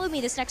get a Follow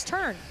Me this next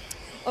turn.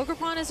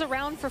 Ogerpon is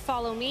around for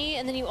Follow Me,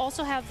 and then you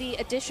also have the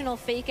additional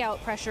fake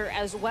out pressure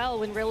as well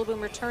when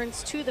Rillaboom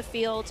returns to the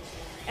field.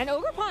 And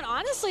Ogerpon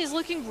honestly is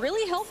looking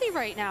really healthy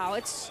right now.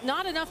 It's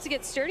not enough to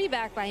get Sturdy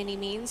back by any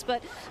means,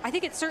 but I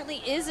think it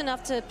certainly is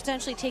enough to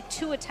potentially take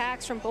 2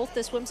 attacks from both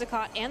this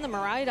Whimsicott and the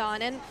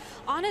Miraidon. And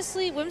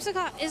honestly,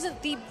 Whimsicott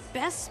isn't the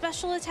best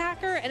special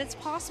attacker, and it's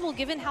possible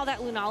given how that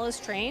Lunala is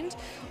trained,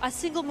 a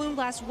single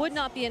Moonblast would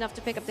not be enough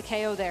to pick up the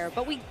KO there.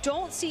 But we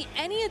don't see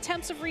any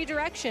attempts of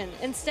redirection.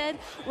 Instead,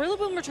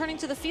 Rillaboom returning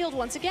to the field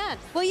once again.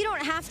 Well, you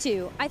don't have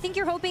to. I think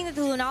you're hoping that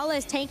the Lunala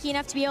is tanky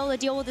enough to be able to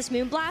deal with this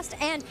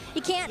Moonblast, and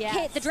you can't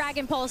hit the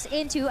Dragon Pulse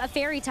into a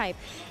Fairy type.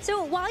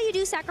 So while you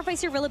do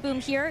sacrifice your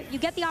Rillaboom here, you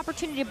get the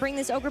opportunity to bring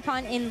this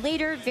Ogerpon in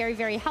later, very,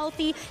 very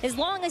healthy. As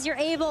long as you're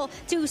able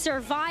to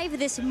survive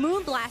this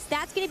Moonblast,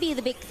 that's going to be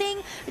the big thing.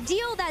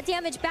 Deal that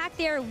damage back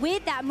there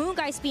with that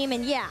Moongeist Beam,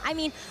 and yeah, I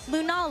mean,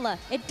 Lunala,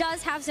 it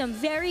does have some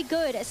very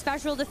good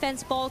special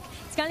defense bulk.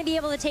 It's going to be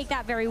able to take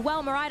that very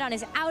well. Miraidon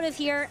is out of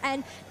here,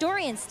 and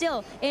Dorian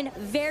still in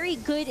very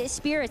good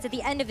spirits at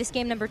the end of this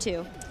game number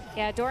 2.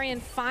 Yeah, Dorian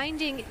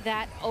finding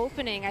that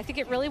opening. I think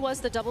it really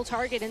was the double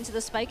target into the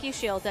Spiky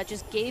Shield that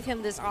just gave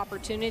him this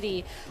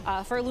opportunity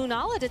for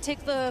Lunala to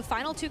take the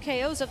final 2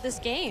 KOs of this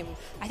game.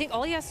 I think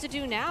all he has to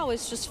do now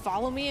is just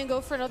Follow Me and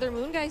go for another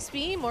Moongeist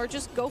Beam, or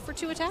just go for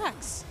 2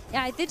 attacks.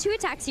 Yeah, the 2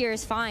 attacks here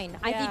is fine.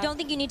 Yeah. I don't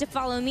think you need to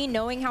Follow Me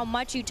knowing how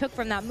much you took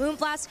from that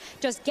Moonblast.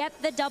 Just get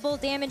the double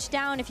damage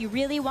down if you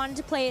really wanted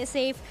to play it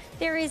safe.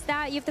 There is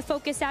that. You have the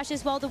Focus Sash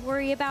as well to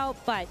worry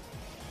about, but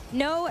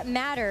no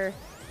matter.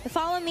 The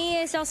Follow Me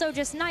is also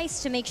just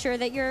nice to make sure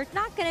that you're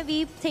not going to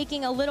be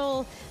taking a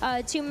little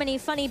too many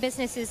funny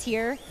businesses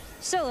here.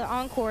 Still an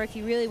Encore if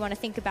you really want to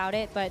think about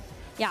it, but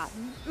yeah,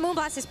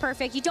 Moonblast is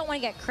perfect. You don't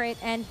want to get crit,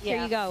 and here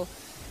you go.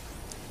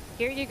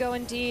 Here you go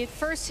indeed.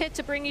 First hit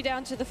to bring you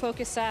down to the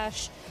Focus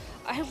Sash.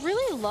 I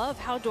really love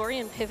how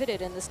Dorian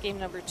pivoted in this game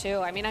number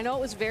 2. I mean, I know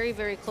it was very,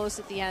 very close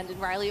at the end and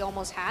Riley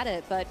almost had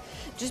it, but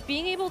just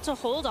being able to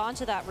hold on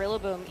to that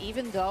Rillaboom,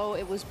 even though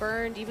it was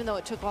burned, even though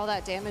it took all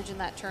that damage in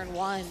that turn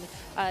 1,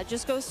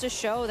 just goes to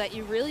show that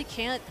you really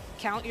can't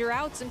count your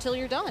outs until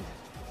you're done.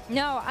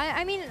 No,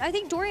 I mean, I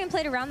think Dorian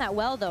played around that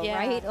well, though,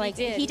 right? Like,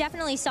 he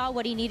definitely saw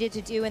what he needed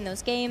to do in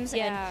those games.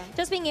 And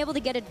just being able to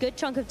get a good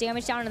chunk of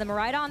damage down on the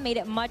Miraidon made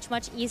it much,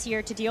 much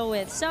easier to deal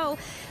with. So,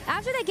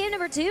 after that game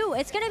number 2,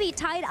 it's going to be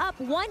tied up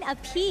 1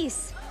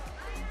 apiece.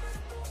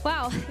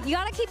 Wow, you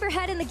got to keep your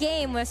head in the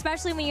game,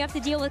 especially when you have to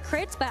deal with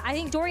crits, but I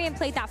think Dorian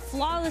played that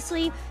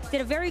flawlessly,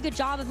 did a very good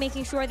job of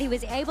making sure that he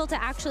was able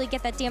to actually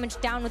get that damage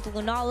down with the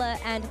Lunala,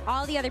 and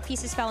all the other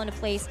pieces fell into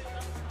place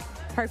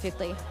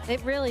perfectly.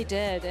 It really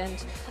did.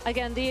 And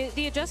again,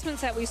 the adjustments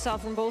that we saw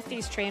from both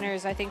these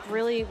trainers, I think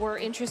really were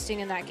interesting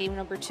in that game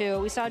number 2.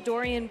 We saw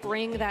Dorian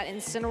bring that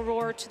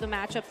Incineroar to the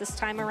matchup this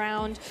time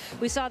around.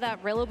 We saw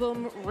that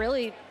Rillaboom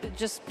really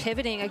just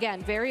pivoting,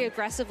 again, very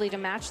aggressively to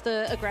match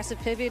the aggressive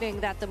pivoting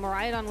that the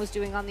Miraidon was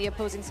doing on the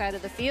opposing side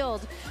of the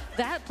field.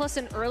 That plus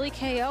an early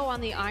KO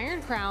on the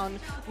Iron Crown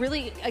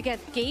really, again,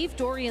 gave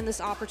Dorian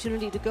this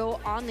opportunity to go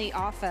on the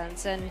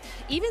offense. And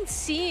even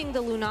seeing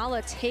the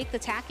Lunala take the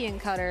Tachyon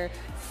Cutter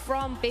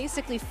from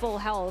basically full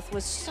health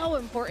was so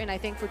important, I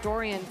think, for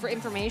Dorian for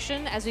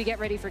information as we get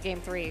ready for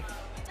game 3.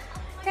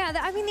 Yeah,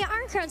 I mean, the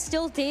Iron Crown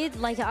still did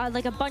like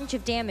a bunch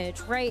of damage,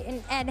 right?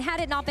 And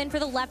had it not been for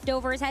the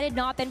leftovers, had it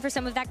not been for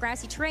some of that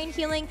grassy terrain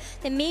healing,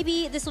 then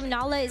maybe this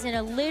Lunala is in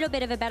a little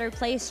bit of a better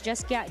place to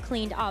just get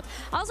cleaned up.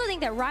 I also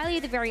think that Riley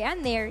at the very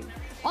end there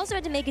also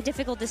had to make a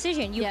difficult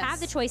decision. You have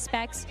the choice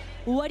specs.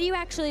 What do you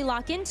actually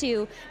lock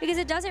into? Because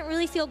it doesn't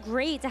really feel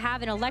great to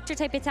have an electric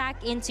type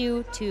attack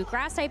into 2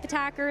 grass type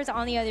attackers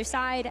on the other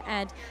side.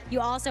 And you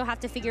also have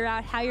to figure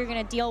out how you're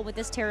going to deal with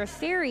this Terra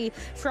Fairy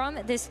from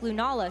this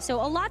Lunala. So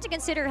a lot to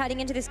consider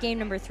heading into this game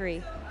number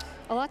 3.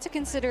 A lot to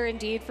consider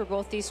indeed for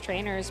both these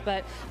trainers,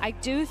 but I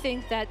do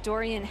think that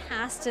Dorian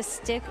has to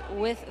stick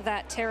with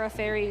that Terra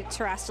Fairy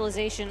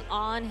terrestrialization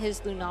on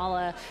his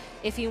Lunala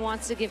if he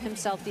wants to give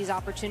himself these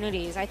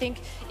opportunities. I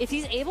think if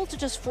he's able to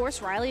just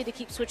force Riley to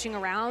keep switching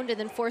around and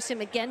then force him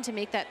again to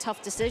make that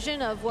tough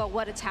decision of, well,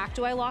 what attack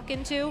do I lock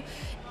into?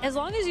 As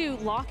long as you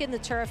lock in the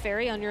Terra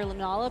Fairy on your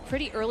Lunala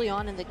pretty early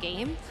on in the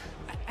game,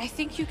 I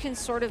think you can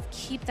sort of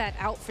keep that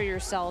out for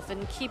yourself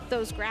and keep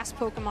those grass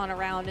Pokemon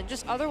around and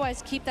just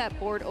otherwise keep that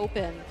board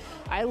open.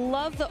 I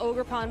love the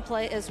Ogerpon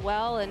play as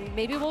well, and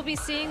maybe we'll be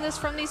seeing this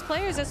from these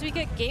players as we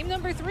get game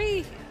number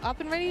 3 up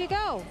and ready to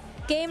go.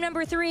 Game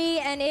number 3,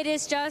 and it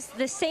is just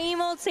the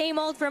same old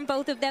from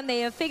both of them.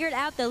 They have figured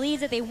out the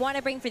leads that they want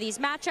to bring for these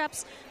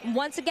matchups.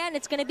 Once again,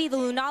 it's going to be the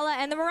Lunala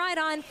and the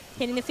Miraidon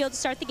hitting the field to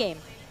start the game.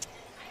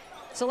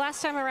 So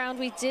last time around,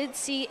 we did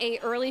see a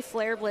early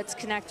Flare Blitz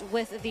connect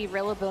with the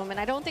Rillaboom, and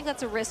I don't think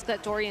that's a risk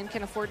that Dorian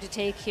can afford to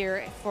take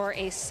here for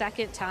a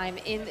second time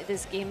in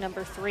this game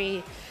number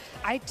 3.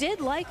 I did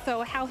like,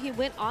 though, how he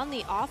went on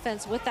the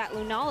offense with that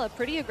Lunala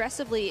pretty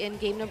aggressively in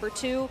game number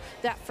 2,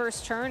 that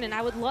first turn, and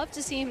I would love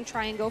to see him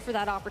try and go for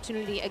that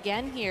opportunity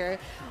again here.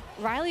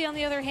 Riley, on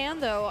the other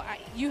hand, though,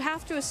 you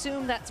have to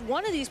assume that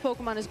one of these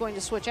Pokemon is going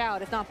to switch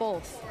out, if not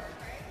both.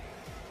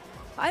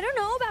 I don't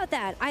know about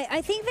that.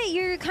 I think that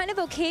you're kind of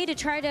okay to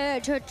try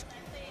to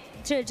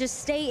just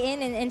stay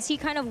in and see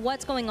kind of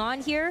what's going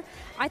on here.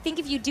 I think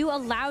if you do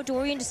allow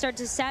Dorian to start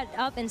to set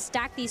up and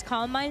stack these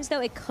Calm Minds, though,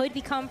 it could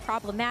become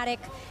problematic,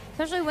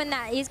 especially when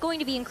that is going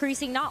to be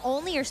increasing not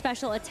only your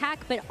special attack,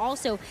 but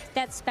also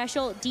that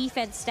special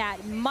defense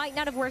stat. Might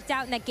not have worked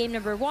out in that game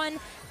number 1,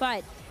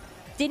 but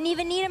didn't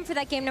even need him for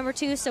that game number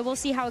 2, so we'll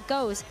see how it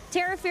goes.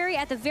 Terra Fairy,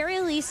 at the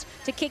very least,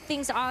 to kick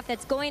things off,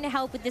 that's going to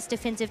help with this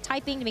defensive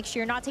typing to make sure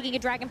you're not taking a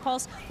Dragon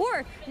Pulse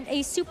or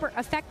a super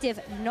effective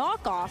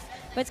knockoff.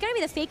 But it's going to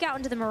be the Fake Out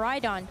into the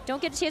Miraidon.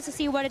 Don't get a chance to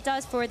see what it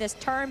does for this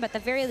turn, but at the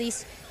very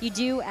least, you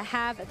do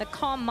have the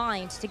Calm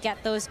Mind to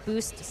get those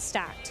boosts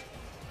stacked.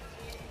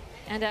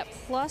 And at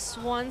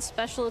 +1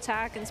 special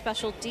attack and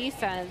special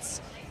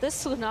defense,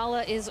 this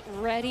Lunala is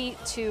ready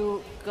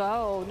to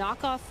go.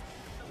 Knockoff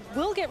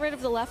will get rid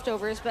of the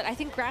leftovers, but I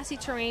think grassy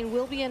terrain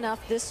will be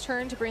enough this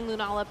turn to bring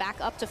Lunala back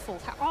up to full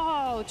health.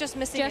 Oh, just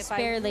missing it by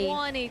barely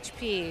 1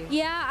 HP.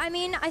 Yeah, I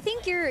mean, I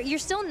think you're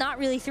still not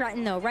really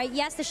threatened though, right?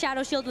 Yes, the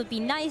Shadow Shield would be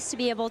nice to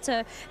be able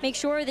to make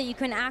sure that you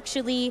can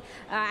actually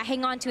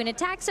hang on to an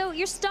attack, so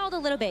you're stalled a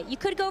little bit. You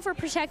could go for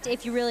Protect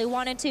if you really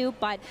wanted to,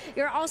 but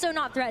you're also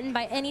not threatened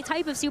by any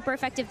type of super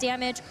effective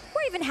damage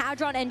or even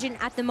Hadron Engine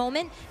at the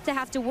moment to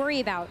have to worry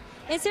about.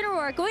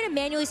 Incineroar going to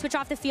manually switch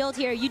off the field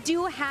here. You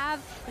do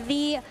have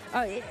the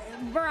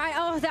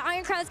the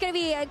Iron Crown is going to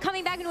be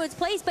coming back into its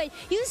place, but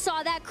you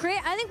saw that crit.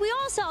 I think we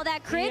all saw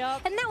that crit,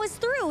 and that was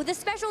through. The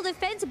special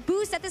defense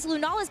boost that this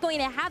Lunala is going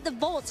to have the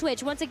Volt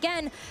Switch. Once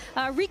again,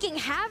 wreaking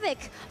havoc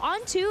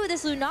onto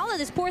this Lunala,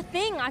 this poor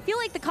thing. I feel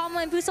like the Calm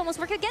Mind boost almost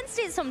work against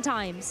it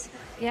sometimes.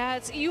 Yeah,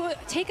 you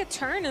take a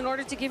turn in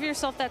order to give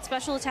yourself that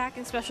special attack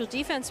and special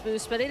defense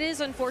boost, but it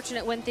is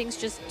unfortunate when things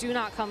just do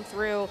not come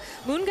through.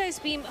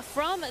 Moongeist Beam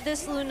from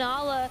this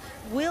Lunala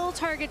will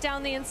target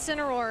down the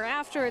Incineroar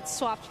after it's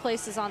swapped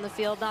places on the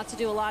field, not to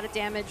do a lot of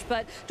damage,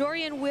 but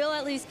Dorian will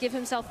at least give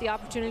himself the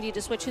opportunity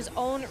to switch his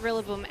own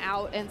Rillaboom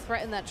out and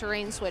threaten that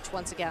terrain switch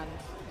once again.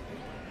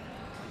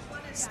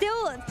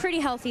 Still pretty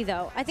healthy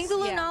though. I think the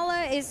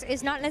Lunala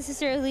is not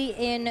necessarily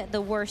in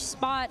the worst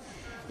spot.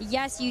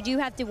 Yes, you do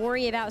have to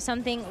worry about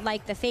something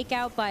like the Fake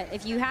Out, but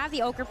if you have the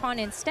Ogerpon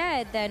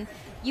instead, then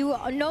you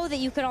know that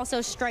you could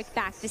also strike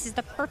back. This is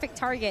the perfect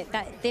target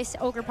that this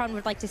Ogerpon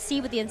would like to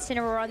see with the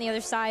Incineroar on the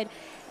other side.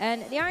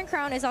 And the Iron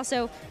Crown is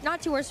also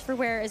not too worse for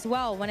wear as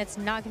well when it's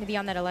not going to be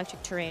on that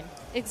electric terrain.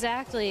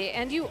 Exactly,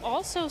 and you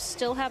also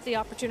still have the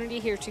opportunity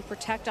here to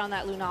protect on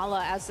that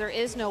Lunala, as there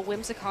is no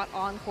Whimsicott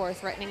Encore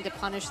threatening to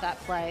punish that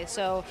play.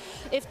 So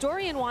if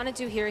Dorian wanted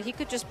to here, he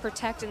could just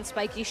protect and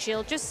Spiky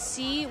Shield, just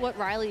see what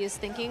Riley is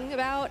thinking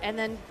about, and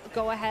then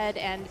go ahead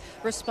and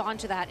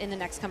respond to that in the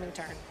next coming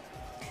turn.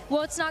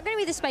 Well, it's not going to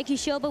be the Spiky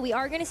Shield, but we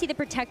are going to see the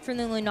Protect from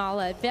the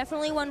Lunala.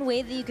 Definitely one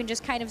way that you can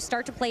just kind of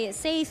start to play it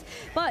safe,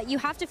 but you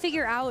have to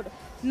figure out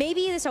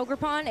maybe this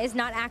Ogerpon is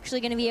not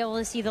actually going to be able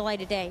to see the light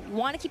of day. You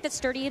want to keep that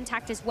sturdy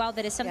intact as well.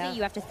 That is something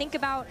you have to think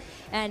about.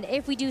 And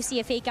if we do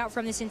see a Fake Out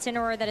from this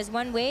Incineroar, that is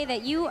one way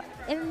that you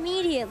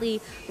immediately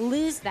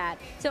lose that.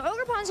 So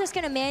Ogerpon's just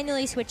going to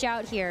manually switch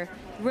out here.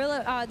 The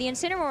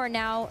Incineroar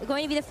now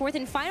going to be the 4th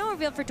and final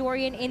reveal for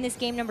Dorian in this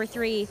game number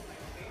 3.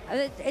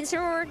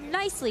 Incineroar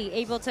nicely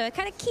able to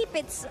kind of keep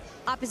its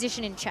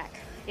opposition in check.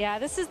 Yeah,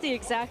 this is the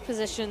exact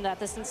position that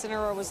this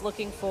Incineroar was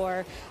looking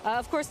for.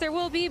 Of course, there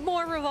will be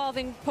more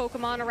revolving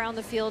Pokemon around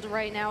the field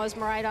right now as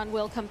Miraidon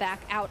will come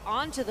back out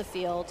onto the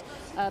field.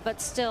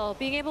 But still,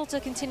 being able to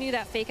continue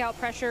that fake-out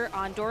pressure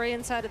on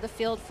Dorian's side of the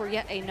field for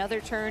yet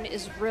another turn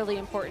is really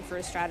important for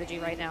his strategy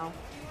right now.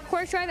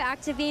 Quartz Drive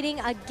activating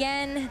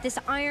again, this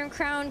Iron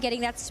Crown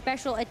getting that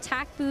special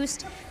attack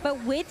boost.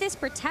 But with this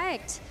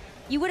Protect,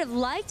 you would have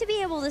liked to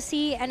be able to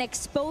see an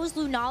exposed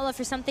Lunala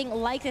for something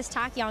like this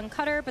Tachyon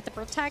Cutter, but the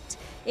Protect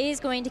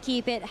is going to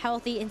keep it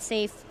healthy and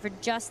safe for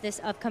just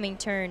this upcoming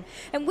turn.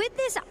 And with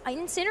this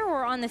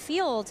Incineroar on the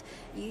field,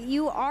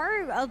 you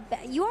are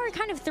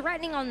kind of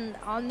threatening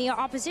on the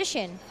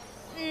opposition.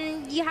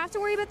 You have to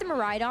worry about the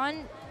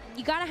Miraidon.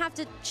 You gotta have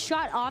to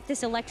shut off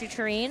this electric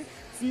terrain.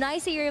 It's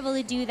nice that you're able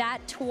to do that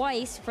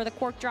twice for the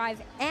Quark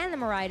Drive and the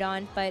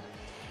Miraidon, but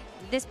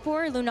this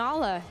poor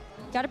Lunala,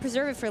 gotta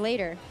preserve it for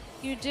later.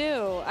 You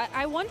do.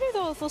 I wonder,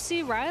 though, if we'll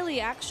see Riley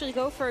actually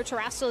go for a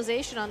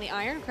Terrestrialization on the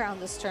Iron Crown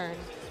this turn.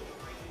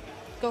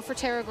 Go for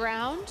Terra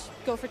Ground,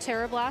 go for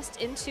Terra Blast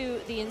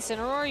into the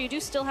Incineroar. You do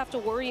still have to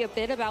worry a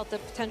bit about the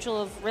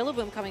potential of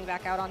Rillaboom coming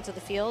back out onto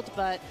the field,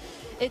 but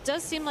it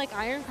does seem like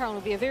Iron Crown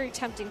would be a very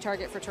tempting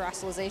target for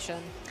Terrestrialization.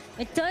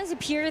 It does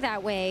appear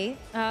that way,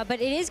 but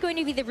it is going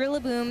to be the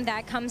Rillaboom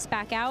that comes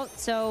back out,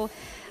 so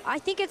I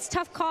think it's a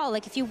tough call.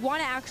 Like, if you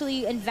want to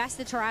actually invest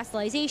the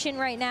Terrestrialization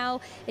right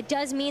now, it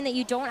does mean that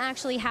you don't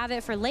actually have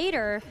it for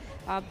later.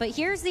 But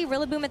here's the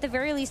Rillaboom at the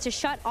very least to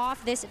shut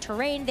off this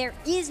terrain. There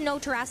is no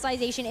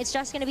Terrestrialization. It's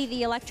just going to be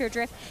the Electro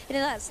Drift into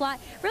that slot.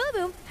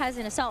 Rillaboom has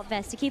an Assault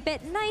Vest to keep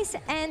it nice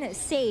and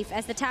safe,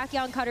 as the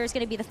Tachyon Cutter is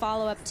going to be the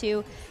follow-up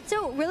too.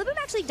 So Rillaboom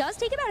actually does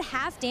take about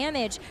half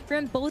damage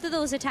from both of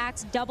those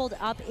attacks doubled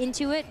up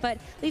into it, but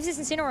leaves this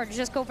Incineroar to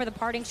just go for the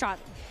parting shot.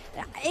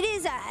 It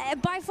is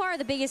by far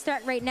the biggest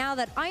threat right now,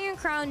 that Iron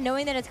Crown,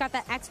 knowing that it's got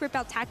that Expert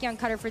Belt Tachyon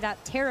Cutter for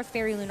that Terra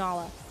Fairy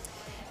Lunala.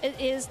 It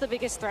is the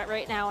biggest threat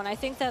right now, and I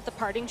think that the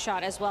parting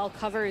shot as well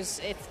covers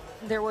if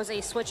there was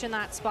a switch in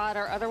that spot,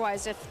 or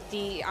otherwise if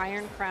the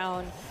Iron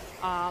Crown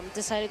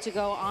decided to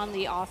go on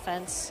the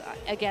offense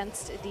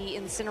against the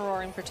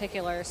Incineroar in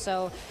particular.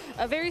 So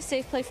a very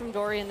safe play from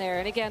Dorian there.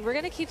 And again, we're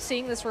going to keep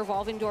seeing this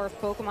revolving door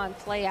of Pokemon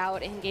play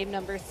out in game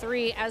number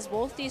 3 as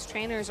both these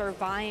trainers are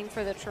vying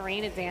for the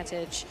terrain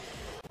advantage.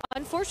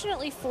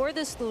 Unfortunately for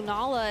this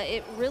Lunala,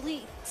 it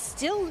really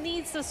still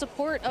needs the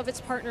support of its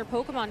partner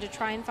Pokemon to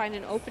try and find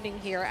an opening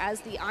here,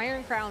 as the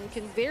Iron Crown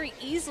can very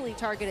easily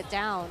target it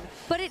down.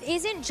 But it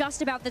isn't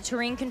just about the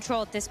terrain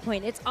control at this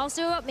point. It's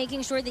also about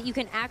making sure that you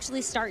can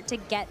actually start to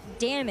get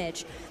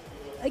damage.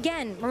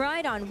 Again,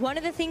 Miraidon, one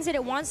of the things that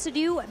it wants to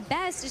do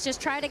best is just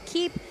try to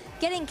keep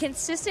getting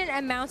consistent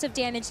amounts of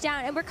damage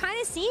down, and we're kind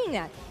of seeing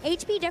that.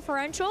 HP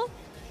differential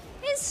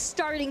is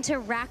starting to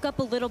rack up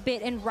a little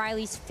bit in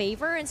Riley's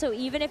favor, and so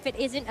even if it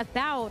isn't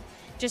about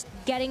just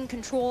getting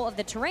control of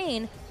the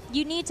terrain,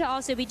 you need to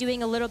also be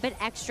doing a little bit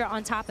extra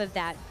on top of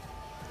that.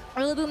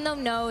 Rillaboom, though,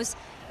 knows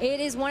it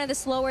is one of the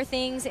slower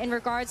things in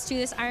regards to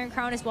this Iron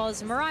Crown as well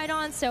as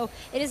Miraidon, so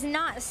it is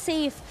not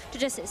safe to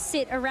just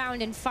sit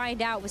around and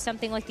find out with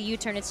something like the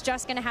U-turn. It's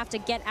just going to have to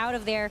get out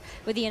of there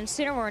with the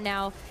Incineroar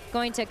now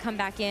going to come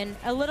back in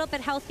a little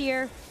bit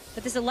healthier,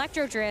 but this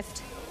Electro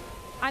Drift,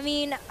 I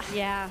mean,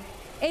 yeah.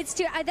 It's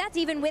that's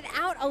even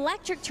without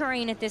electric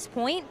terrain at this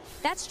point.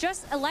 That's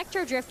just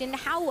Electro Drift and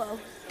how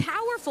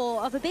powerful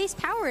of a base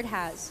power it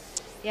has.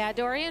 Yeah,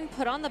 Dorian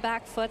put on the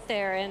back foot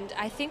there, and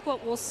I think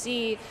what we'll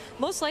see,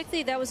 most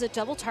likely that was a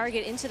double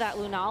target into that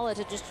Lunala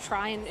to just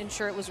try and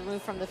ensure it was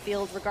removed from the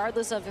field,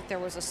 regardless of if there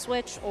was a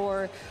switch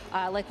or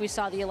like we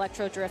saw the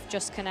Electro Drift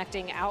just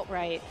connecting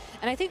outright.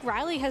 And I think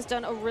Riley has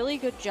done a really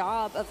good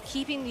job of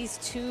keeping these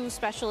two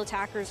special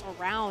attackers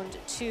around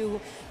to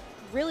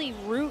really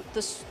root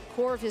the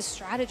core of his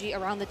strategy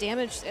around the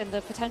damage and the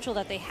potential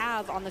that they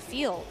have on the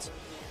field.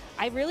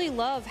 I really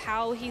love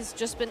how he's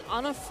just been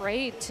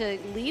unafraid to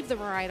leave the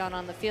Miraidon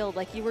on the field,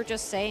 like you were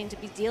just saying, to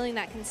be dealing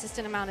that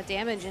consistent amount of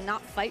damage and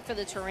not fight for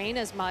the terrain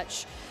as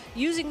much,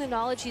 using the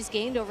knowledge he's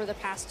gained over the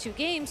past 2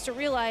 games to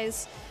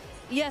realize,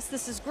 yes,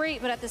 this is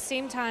great, but at the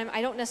same time,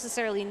 I don't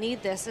necessarily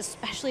need this,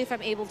 especially if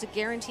I'm able to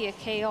guarantee a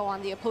KO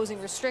on the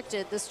opposing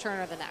restricted this turn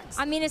or the next.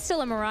 I mean, it's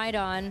still a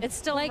Miraidon. It's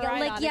still like, a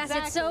Miraidon, yes,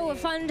 exactly. It's so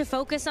fun to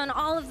focus on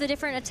all of the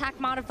different attack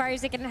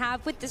modifiers it can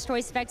have with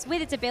Destroy specs,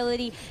 with its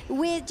ability,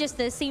 with just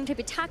the same type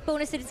of attack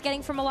bonus that it's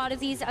getting from a lot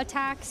of these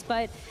attacks.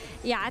 But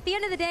yeah, at the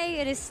end of the day,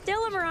 it is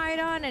still a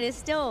Miraidon. It is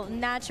still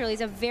naturally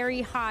a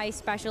very high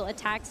special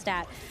attack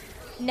stat.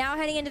 Now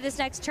heading into this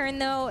next turn,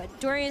 though,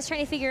 Dorian's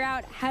trying to figure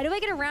out, how do I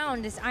get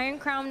around this Iron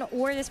Crown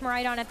or this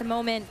Miraidon at the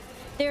moment?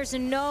 There's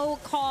no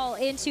call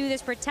into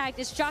this Protect.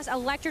 It's just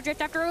Electro Drift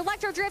after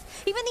Electro Drift.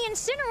 Even the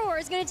Incineroar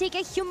is going to take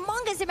a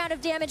humongous amount of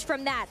damage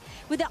from that.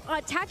 With the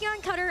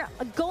Tachyon Cutter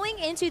going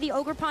into the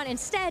Ogerpon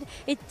instead,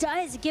 it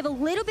does give a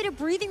little bit of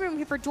breathing room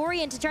here for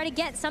Dorian to try to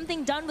get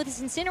something done with this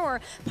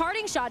Incineroar.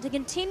 Parting Shot to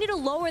continue to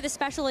lower the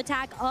special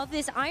attack of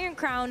this Iron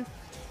Crown.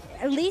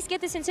 At least get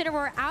this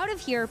Incineroar out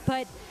of here,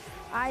 but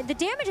the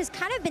damage has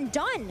kind of been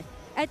done.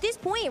 At this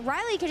point,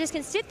 Riley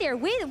can sit there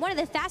with one of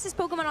the fastest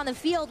Pokemon on the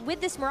field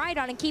with this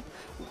Miraidon and keep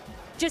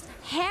just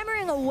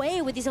hammering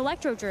away with these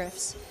Electro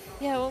Drifts.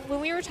 Yeah, when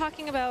we were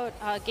talking about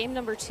game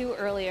number 2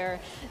 earlier,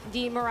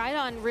 the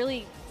Miraidon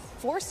really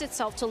forced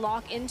itself to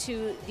lock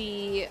into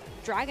the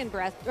Dragon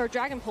Breath or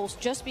Dragon Pulse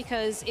just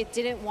because it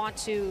didn't want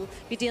to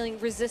be dealing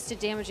resisted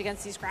damage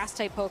against these grass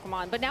type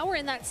Pokemon. But now we're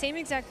in that same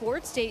exact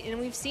board state, and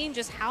we've seen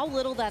just how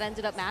little that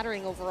ended up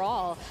mattering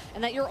overall,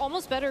 and that you're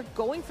almost better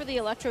going for the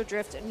Electro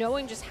Drift,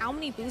 knowing just how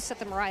many boosts that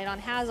the Miraidon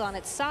has on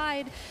its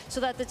side so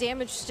that the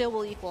damage still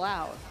will equal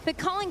out. But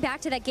calling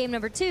back to that game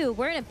number 2,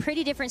 we're in a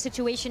pretty different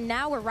situation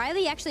now where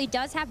Riley actually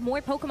does have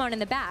more Pokemon in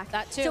the back.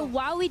 That too. So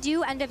while we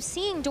do end up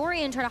seeing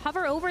Dorian try to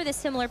hover over this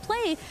similar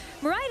play,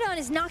 Miraidon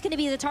is not going to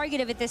be the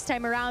target of it this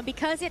time around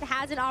because it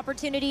has an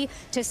opportunity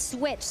to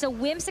switch. So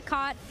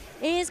Whimsicott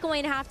is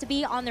going to have to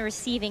be on the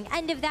receiving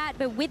end of that,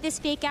 but with this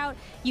fake out,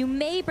 you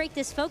may break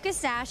this Focus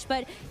Sash,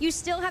 but you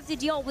still have to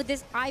deal with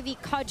this Ivy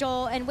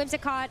Cudgel, and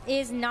Whimsicott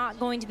is not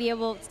going to be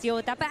able to deal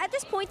with that. But at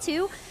this point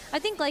too, I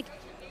think like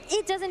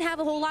it doesn't have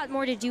a whole lot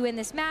more to do in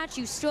this match.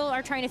 You still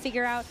are trying to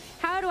figure out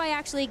how do I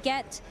actually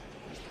get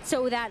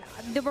so that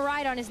the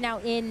Miraidon is now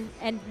in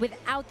and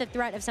without the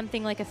threat of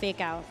something like a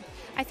fake out.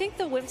 I think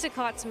the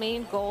Whimsicott's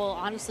main goal,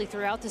 honestly,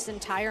 throughout this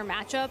entire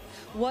matchup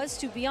was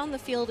to be on the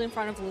field in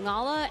front of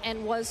Lunala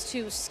and was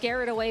to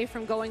scare it away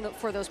from going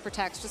for those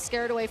protects, to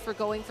scare it away for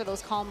going for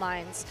those Calm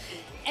Minds.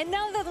 And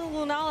now that the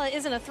Lunala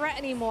isn't a threat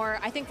anymore,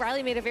 I think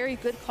Riley made a very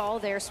good call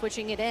there,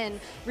 switching it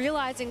in,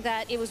 realizing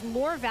that it was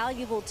more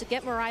valuable to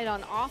get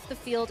Miraidon off the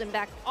field and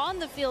back on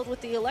the field with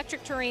the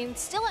electric terrain,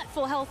 still at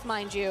full health,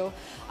 mind you,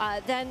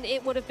 than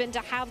it would have been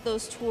to have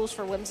those tools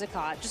for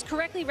Whimsicott. Just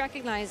correctly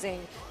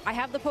recognizing, I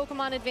have the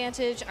Pokemon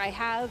advantage, I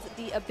have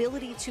the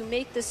ability to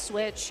make this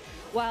switch.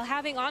 While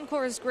having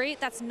Encore is great,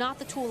 that's not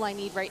the tool I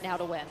need right now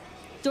to win.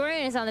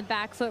 Dorian is on the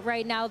back foot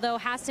right now, though,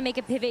 has to make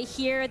a pivot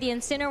here. The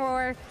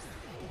Incineroar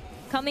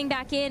coming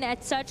back in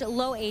at such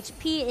low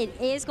HP,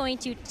 it is going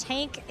to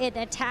tank an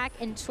attack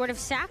and sort of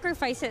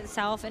sacrifice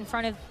itself in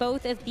front of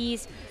both of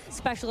these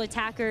special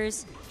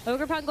attackers.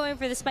 Ogerpon going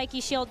for the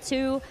spiky shield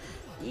too.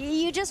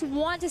 You just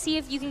want to see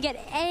if you can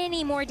get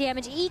any more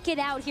damage, eke it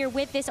out here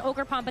with this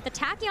Ogerpon, but the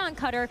Tachyon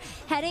Cutter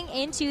heading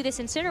into this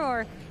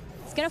Incineroar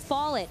is gonna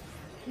fall it.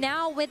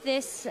 Now with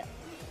this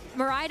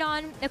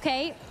Miraidon,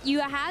 okay,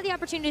 you had the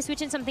opportunity to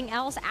switch in something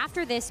else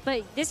after this,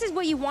 but this is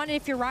what you wanted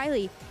if you're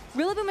Riley.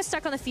 Rillaboom is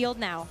stuck on the field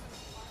now.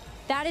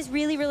 That is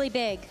really, really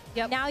big.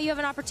 Yep. Now you have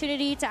an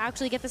opportunity to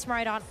actually get this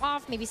Miraidon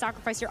off, maybe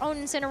sacrifice your own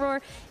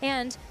Incineroar,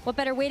 and what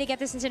better way to get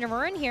this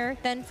Incineroar in here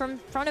than from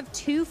front of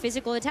 2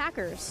 physical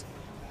attackers?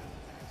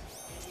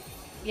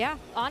 Yeah,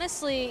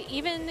 honestly,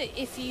 even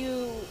if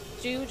you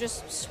do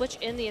just switch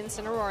in the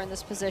Incineroar in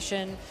this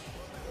position,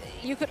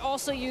 you could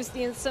also use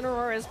the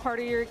Incineroar as part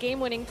of your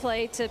game-winning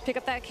play to pick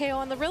up that KO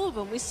on the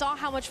Rillaboom. We saw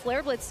how much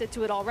Flare Blitz did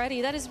to it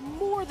already. That is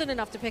more than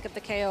enough to pick up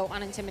the KO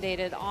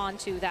unintimidated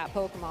onto that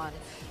Pokemon.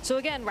 So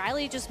again,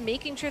 Riley just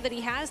making sure that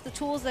he has the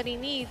tools that he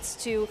needs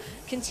to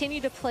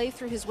continue to play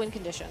through his win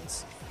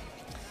conditions.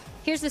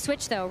 Here's the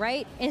switch though,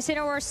 right?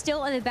 Incineroar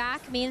still in the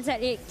back means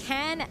that it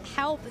can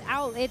help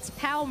out its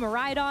pal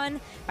Miraidon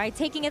by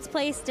taking its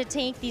place to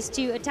tank these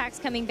 2 attacks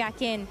coming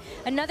back in.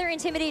 Another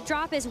Intimidate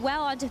drop as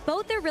well onto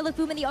both their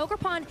Rillaboom, and the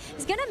Ogerpon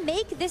is gonna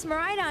make this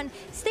Miraidon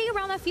stay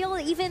around the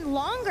field even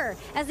longer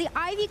as the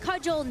Ivy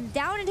Cudgel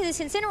down into this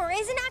Incineroar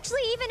isn't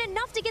actually even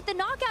enough to get the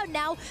knockout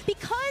now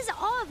because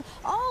of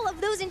all of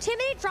those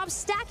Intimidate drops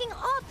stacking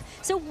up.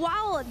 So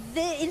while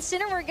the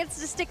Incineroar gets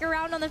to stick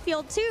around on the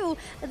field too,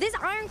 this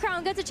Iron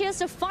Crown gets a chance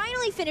to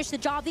finally finish the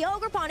job. The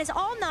Ogerpon is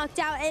all knocked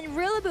out, and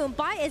Rillaboom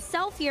by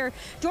itself here.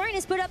 Dorian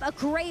has put up a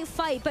great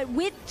fight, but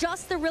with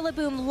just the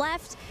Rillaboom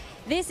left,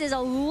 this is a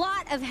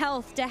lot of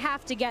health to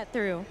have to get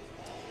through.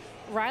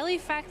 Riley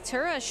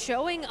Factura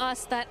showing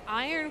us that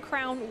Iron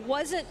Crown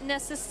wasn't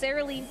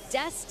necessarily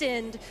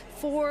destined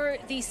for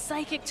the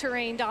psychic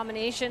terrain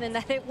domination and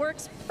that it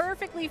works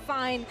perfectly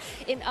fine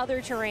in other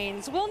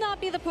terrains. Will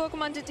not be the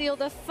Pokemon to deal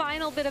the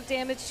final bit of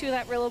damage to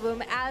that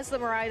Rillaboom as the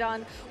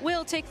Miraidon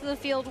will take to the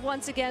field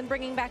once again,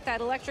 bringing back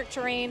that electric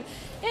terrain,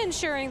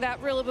 ensuring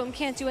that Rillaboom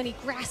can't do any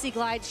grassy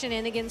glide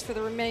shenanigans for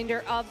the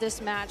remainder of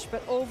this match.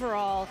 But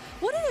overall,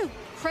 what an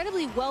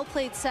incredibly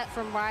well-played set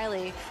from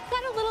Riley.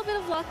 Got a little bit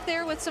of luck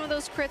there with some of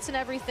those crits and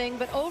everything,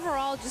 but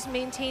overall just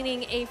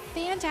maintaining a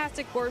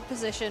fantastic board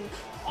position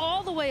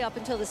all the way up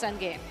until this end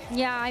game.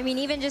 Yeah, I mean,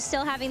 even just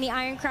still having the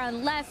Iron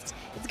Crown left,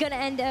 it's going to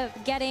end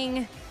up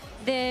getting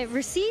the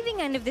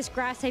receiving end of this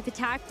grass-type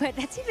attack, but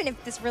that's even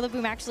if this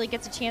Rillaboom actually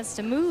gets a chance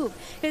to move,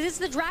 because it's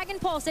the Dragon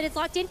Pulse that it's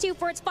locked into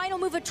for its final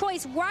move of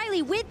choice.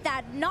 Riley, with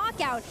that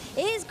knockout,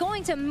 is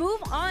going to move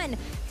on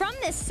from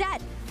this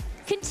set.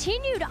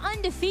 Continued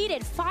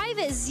undefeated,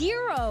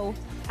 5-0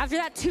 after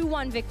that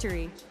 2-1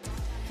 victory.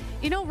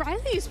 You know,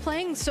 Riley is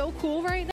playing so cool right now.